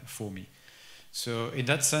for me. So in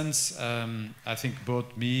that sense, I think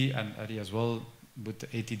both me and Eddie as well, with the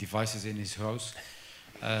 80 devices in his house,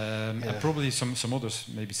 and probably some others,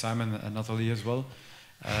 maybe Simon and Natalie as well.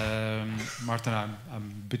 Martin, I'm a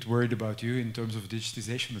bit worried about you in terms of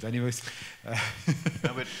digitization, but anyways,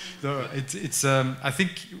 no, it's I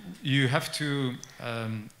think you have to.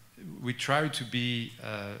 We try to be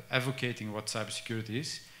advocating what cybersecurity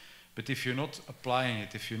is, but if you're not applying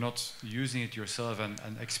it, if you're not using it yourself and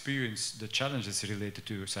experience the challenges related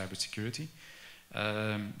to cybersecurity,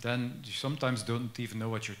 then you sometimes don't even know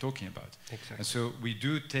what you're talking about. Exactly. And so we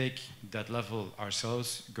do take that level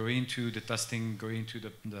ourselves, going into the testing, going into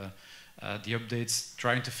the updates,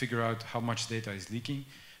 trying to figure out how much data is leaking,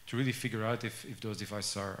 to really figure out if those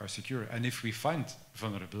devices are secure. And if we find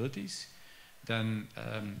vulnerabilities, then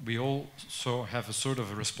we also have a sort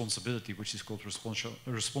of a responsibility, which is called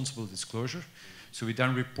responsible disclosure. So we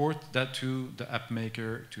then report that to the app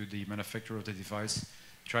maker, to the manufacturer of the device,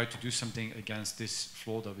 try to do something against this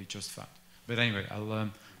flaw that we just found. But anyway,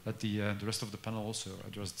 I'll let the rest of the panel also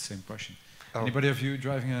address the same question. Anybody of you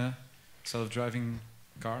driving a self-driving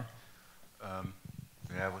car?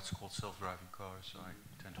 Yeah, what's called self-driving cars, I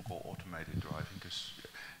tend to call automated driving, because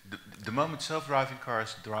the moment self-driving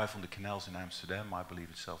cars drive on the canals in Amsterdam, I believe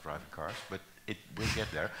it's self-driving cars, but it will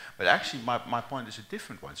get there. But actually, my point is a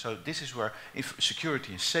different one. So this is where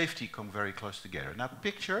security and safety come very close together. Now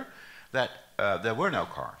picture that there were no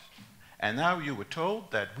cars, and now you were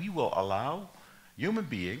told that we will allow human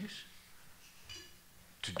beings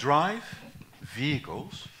to drive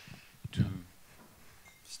vehicles, to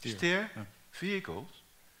steer vehicles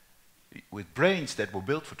with brains that were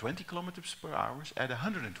built for 20 kilometers per hour at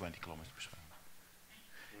 120 kilometers per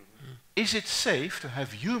hour. Is it safe to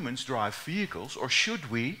have humans drive vehicles, or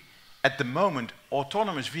should we, at the moment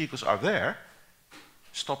autonomous vehicles are there,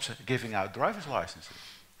 stop giving out driver's licenses?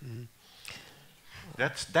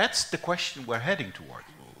 That's the question we're heading toward.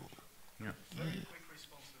 Yeah. Very quick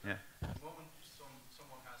response to that. Yeah. The moment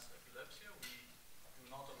someone has epilepsy, we do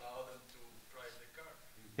not allow them to drive the car.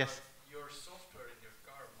 Yes. But your software in your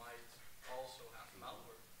car might also have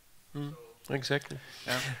malware. So Exactly.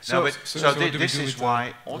 This is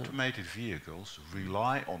why automated vehicles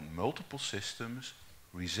rely on multiple systems,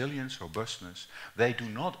 resilience, robustness. They do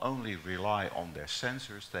not only rely on their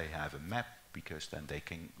sensors, they have a map, because then they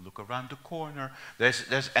can look around the corner.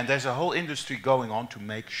 There's a whole industry going on to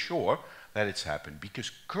make sure that it's happened,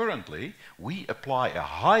 because currently we apply a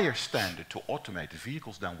higher standard to automated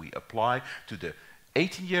vehicles than we apply to the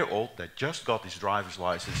 18-year-old that just got his driver's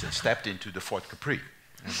license and stepped into the Ford Capri.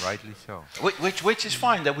 And rightly so. Which is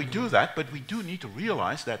fine that we do that, but we do need to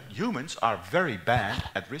realize that humans are very bad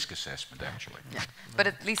at risk assessment, actually. Yeah. But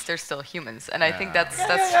at least they're still humans, and I think that's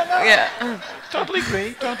Totally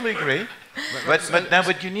agree.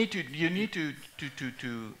 But you need to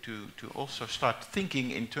also start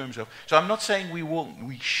thinking in terms of. So I'm not saying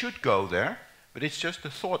we should go there, but it's just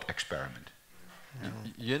a thought experiment.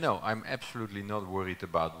 You know, I'm absolutely not worried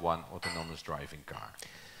about one autonomous driving car.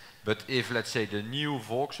 But if, let's say, the new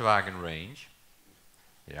Volkswagen range,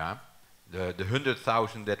 yeah, the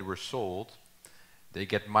 100,000 that were sold, they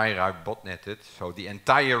get Myra botnetted, so the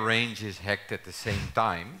entire range is hacked at the same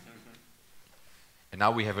time. And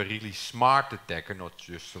now we have a really smart attacker, not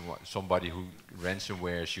just somebody who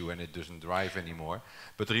ransomwares you and it doesn't drive anymore,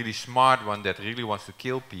 but a really smart one that really wants to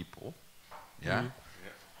kill people. Yeah.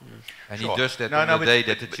 And he does that on the day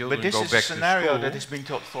that the children go back to school. But this is a scenario that is being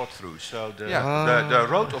thought through. So the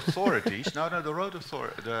road authorities,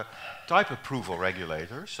 the type approval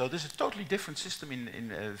regulators. So this is a totally different system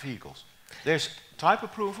in vehicles. There's type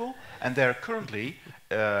approval, and they're currently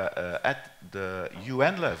at the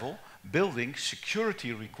UN level building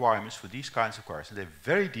security requirements for these kinds of cars. And they're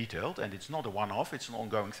very detailed, and it's not a one-off, it's an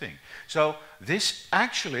ongoing thing. So this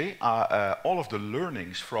actually, all of the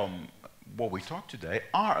learnings from what we talked today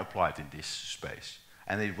are applied in this space,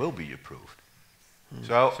 and it will be approved.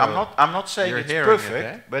 So I'm not saying it's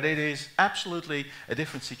perfect, but it is absolutely a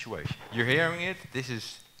different situation. You're hearing it? This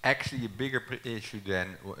is actually a bigger issue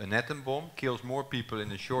than an atom bomb. Kills more people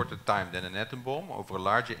in a shorter time than an atom bomb over a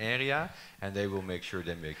larger area, and they will make sure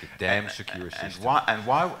they make a damn secure system. And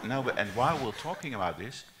while we're talking about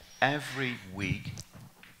this, every week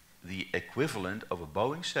the equivalent of a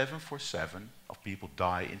Boeing 747 of people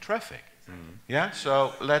die in traffic. Yeah,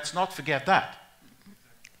 so let's not forget that.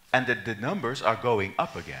 And the numbers are going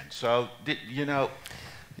up again. So, you know,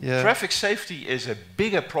 Yeah. Traffic safety is a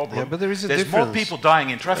bigger problem. Yeah, but there is a There's difference. more people dying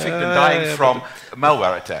in traffic than dying from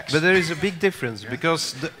malware attacks. But there is a big difference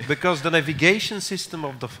because the navigation system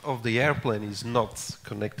of the airplane is not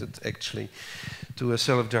connected actually to a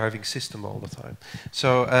self-driving system all the time.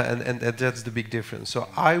 So and that's the big difference. So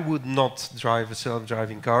I would not drive a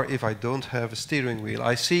self-driving car if I don't have a steering wheel.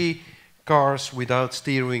 I see cars without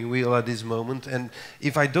steering wheel at this moment, and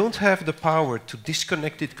if I don't have the power to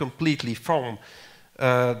disconnect it completely from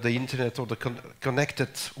the internet or the connected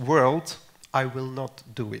world, I will not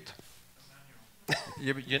do it.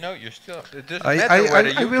 Yeah, but you know, you're still. It doesn't matter whether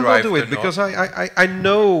you will drive not do it or because not. I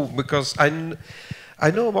know, because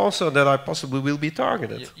I know also that I possibly will be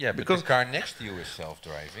targeted. Yeah, but because the car next to you is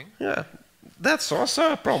self-driving. yeah, that's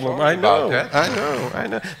also a problem. Sorry I know, about that. I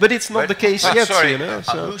know. But it's not the case yet, sorry, you know.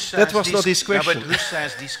 So who says that was not his no, question. but who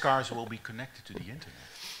says these cars will be connected to the internet?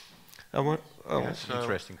 That's an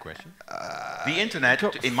interesting question. The internet,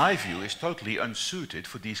 in my view, is totally unsuited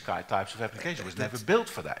for these types of applications. It was never built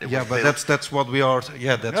for that. It yeah, was but built that's what we are.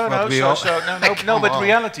 Yeah, that's no, what no, we so, are. so, no, but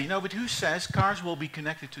reality. No, but who says cars will be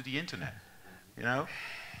connected to the internet? You know,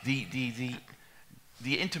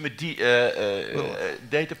 the intimate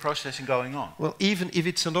data processing going on. Well, even if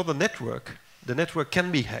it's another network, the network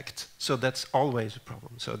can be hacked. So that's always a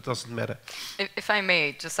problem. So it doesn't matter. If I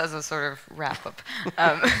may, just as a sort of wrap-up.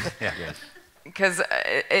 Yeah. Because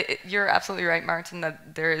you're absolutely right, Martin,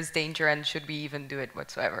 that there is danger and should we even do it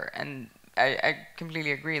whatsoever. And I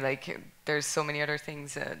completely agree. Like, there's so many other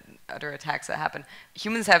things, other attacks that happen.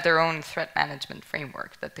 Humans have their own threat management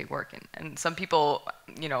framework that they work in. And some people,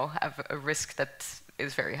 you know, have a risk that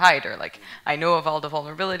is very high. They're like, I know of all the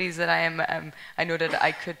vulnerabilities that I know that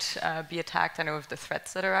I could be attacked. I know of the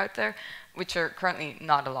threats that are out there, which are currently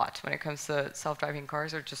not a lot when it comes to self-driving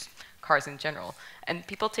cars or just cars in general. And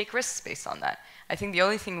people take risks based on that. I think the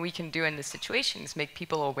only thing we can do in this situation is make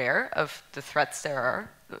people aware of the threats there are,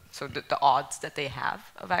 so the odds that they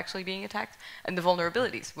have of actually being attacked, and the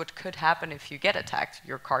vulnerabilities. What could happen if you get attacked?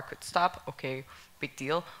 Your car could stop, okay, big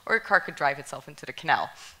deal, or your car could drive itself into the canal,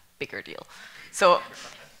 bigger deal. So,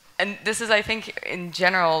 and this is, I think, in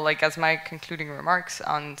general, like as my concluding remarks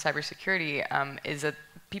on cybersecurity, is that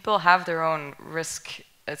people have their own risk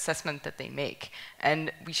assessment that they make,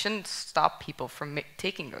 and we shouldn't stop people from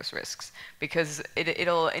taking those risks, because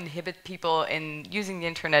it'll inhibit people in using the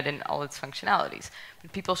internet in all its functionalities.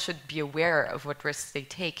 But people should be aware of what risks they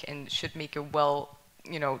take and should make a well,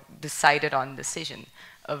 you know, decided on decision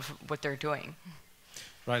of what they're doing.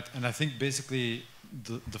 Right, and I think basically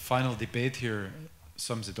the final debate here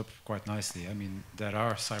sums it up quite nicely. I mean, there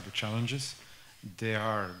are cyber challenges. They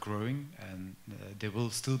are growing, and they will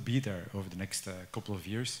still be there over the next couple of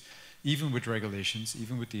years, even with regulations,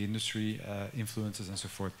 even with the industry influences and so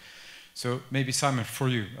forth. So maybe, Simon, for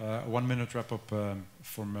you, a 1 minute wrap up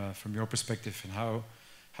from your perspective, and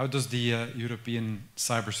how does the European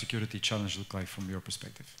cybersecurity challenge look like from your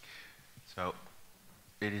perspective? So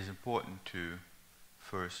it is important to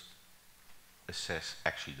first assess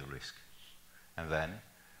actually the risk, and then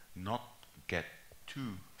not get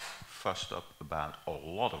too fussed up about a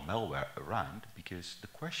lot of malware around, because the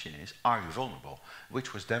question is, are you vulnerable?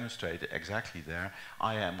 Which was demonstrated exactly there.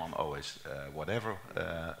 I am on OS whatever,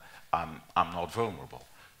 I'm not vulnerable.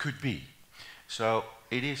 Could be. So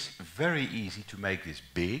it is very easy to make this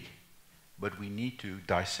big, but we need to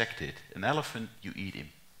dissect it. An elephant you eat in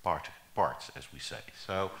parts, as we say.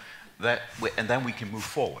 So that, and then we can move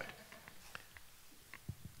forward.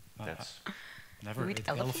 That's never eat ate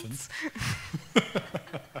elephants.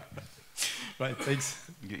 Right, thanks.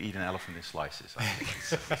 You eat an elephant in slices, I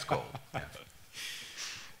think it's called. Yeah.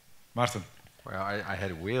 Martin. Well, I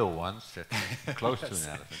had a whale once that's close to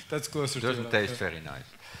an elephant. That's closer to Doesn't taste very nice.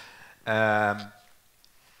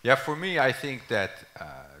 Yeah, for me, I think that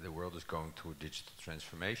the world is going through digital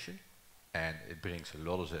transformation, and it brings a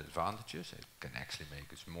lot of advantages. It can actually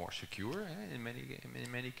make us more secure in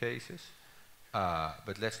many cases.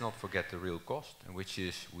 But let's not forget the real cost, which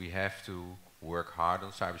is we have to work hard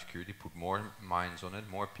on cybersecurity, put more minds on it,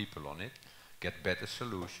 more people on it, get better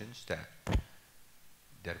solutions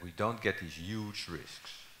that we don't get these huge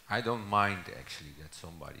risks. I don't mind actually that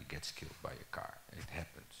somebody gets killed by a car. It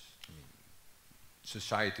happens. I mean,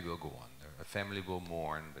 society will go on. A family will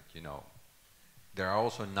mourn, but you know, there are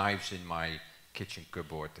also knives in my kitchen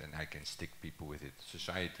cupboard, and I can stick people with it.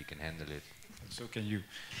 Society can handle it. So can you.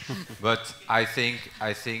 But I think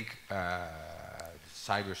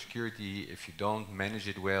cybersecurity, if you don't manage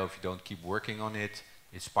it well, if you don't keep working on it,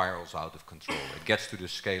 it spirals out of control. It gets to the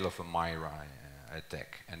scale of a Myra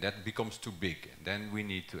attack, and that becomes too big. And then we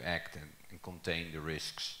need to act and contain the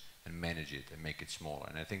risks and manage it and make it smaller.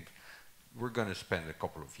 And I think we're going to spend a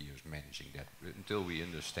couple of years managing that until we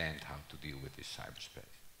understand how to deal with this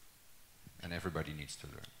cyberspace. And everybody needs to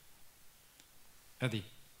learn. Eddie.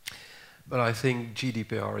 But I think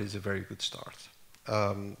GDPR is a very good start,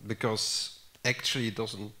 because actually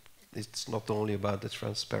it's not only about the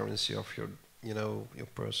transparency of your, your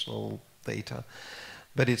personal data,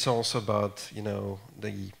 but it's also about,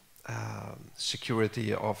 the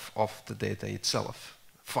security of the data itself.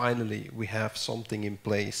 Finally, we have something in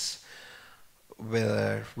place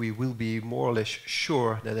where we will be more or less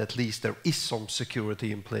sure that at least there is some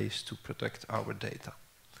security in place to protect our data.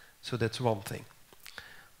 So that's one thing.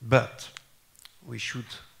 But we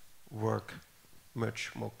should work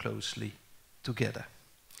much more closely together.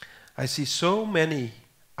 I see so many,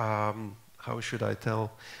 how should I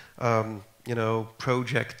tell,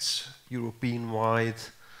 projects European-wide,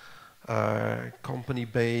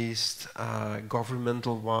 company-based,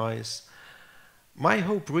 governmental-wise. My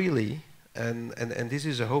hope really, and this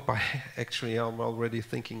is a hope I'm already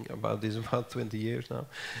thinking about this about 20 years now,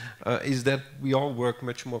 is that we all work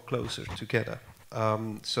much more closer together.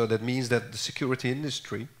 So that means that the security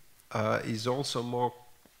industry is also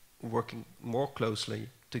working more closely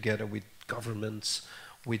together with governments,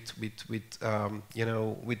 with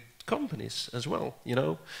companies as well,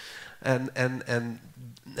 and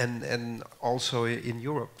also in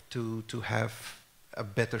Europe to have a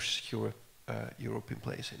better secure Europe in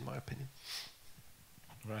place, in my opinion.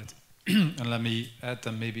 Right. And let me add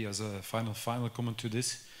then maybe as a final comment to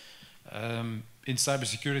this. In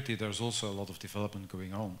cybersecurity, there's also a lot of development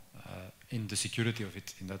going on in the security of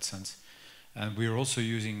it, in that sense. And we're also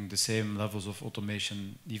using the same levels of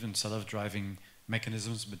automation, even self-driving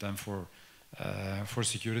mechanisms, but then for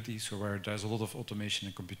security, so where there's a lot of automation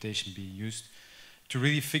and computation being used to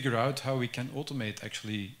really figure out how we can automate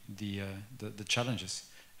actually the challenges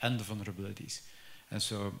and the vulnerabilities. And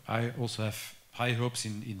so I also have high hopes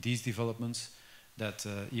in these developments that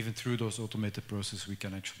even through those automated processes we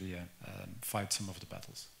can actually fight some of the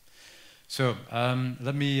battles. So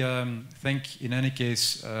let me thank in any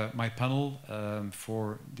case my panel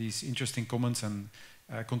for these interesting comments and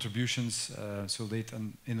contributions so late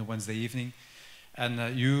in the Wednesday evening.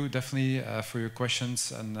 And you definitely for your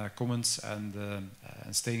questions and comments and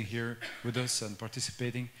staying here with us and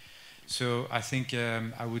participating. So I think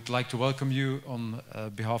I would like to welcome you on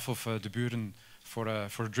behalf of De Buren for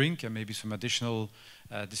a drink and maybe some additional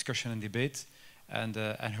discussion and debate. And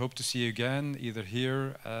hope to see you again either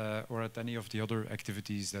here or at any of the other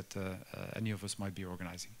activities that any of us might be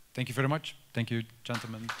organizing. Thank you very much. Thank you,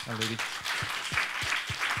 gentlemen and lady.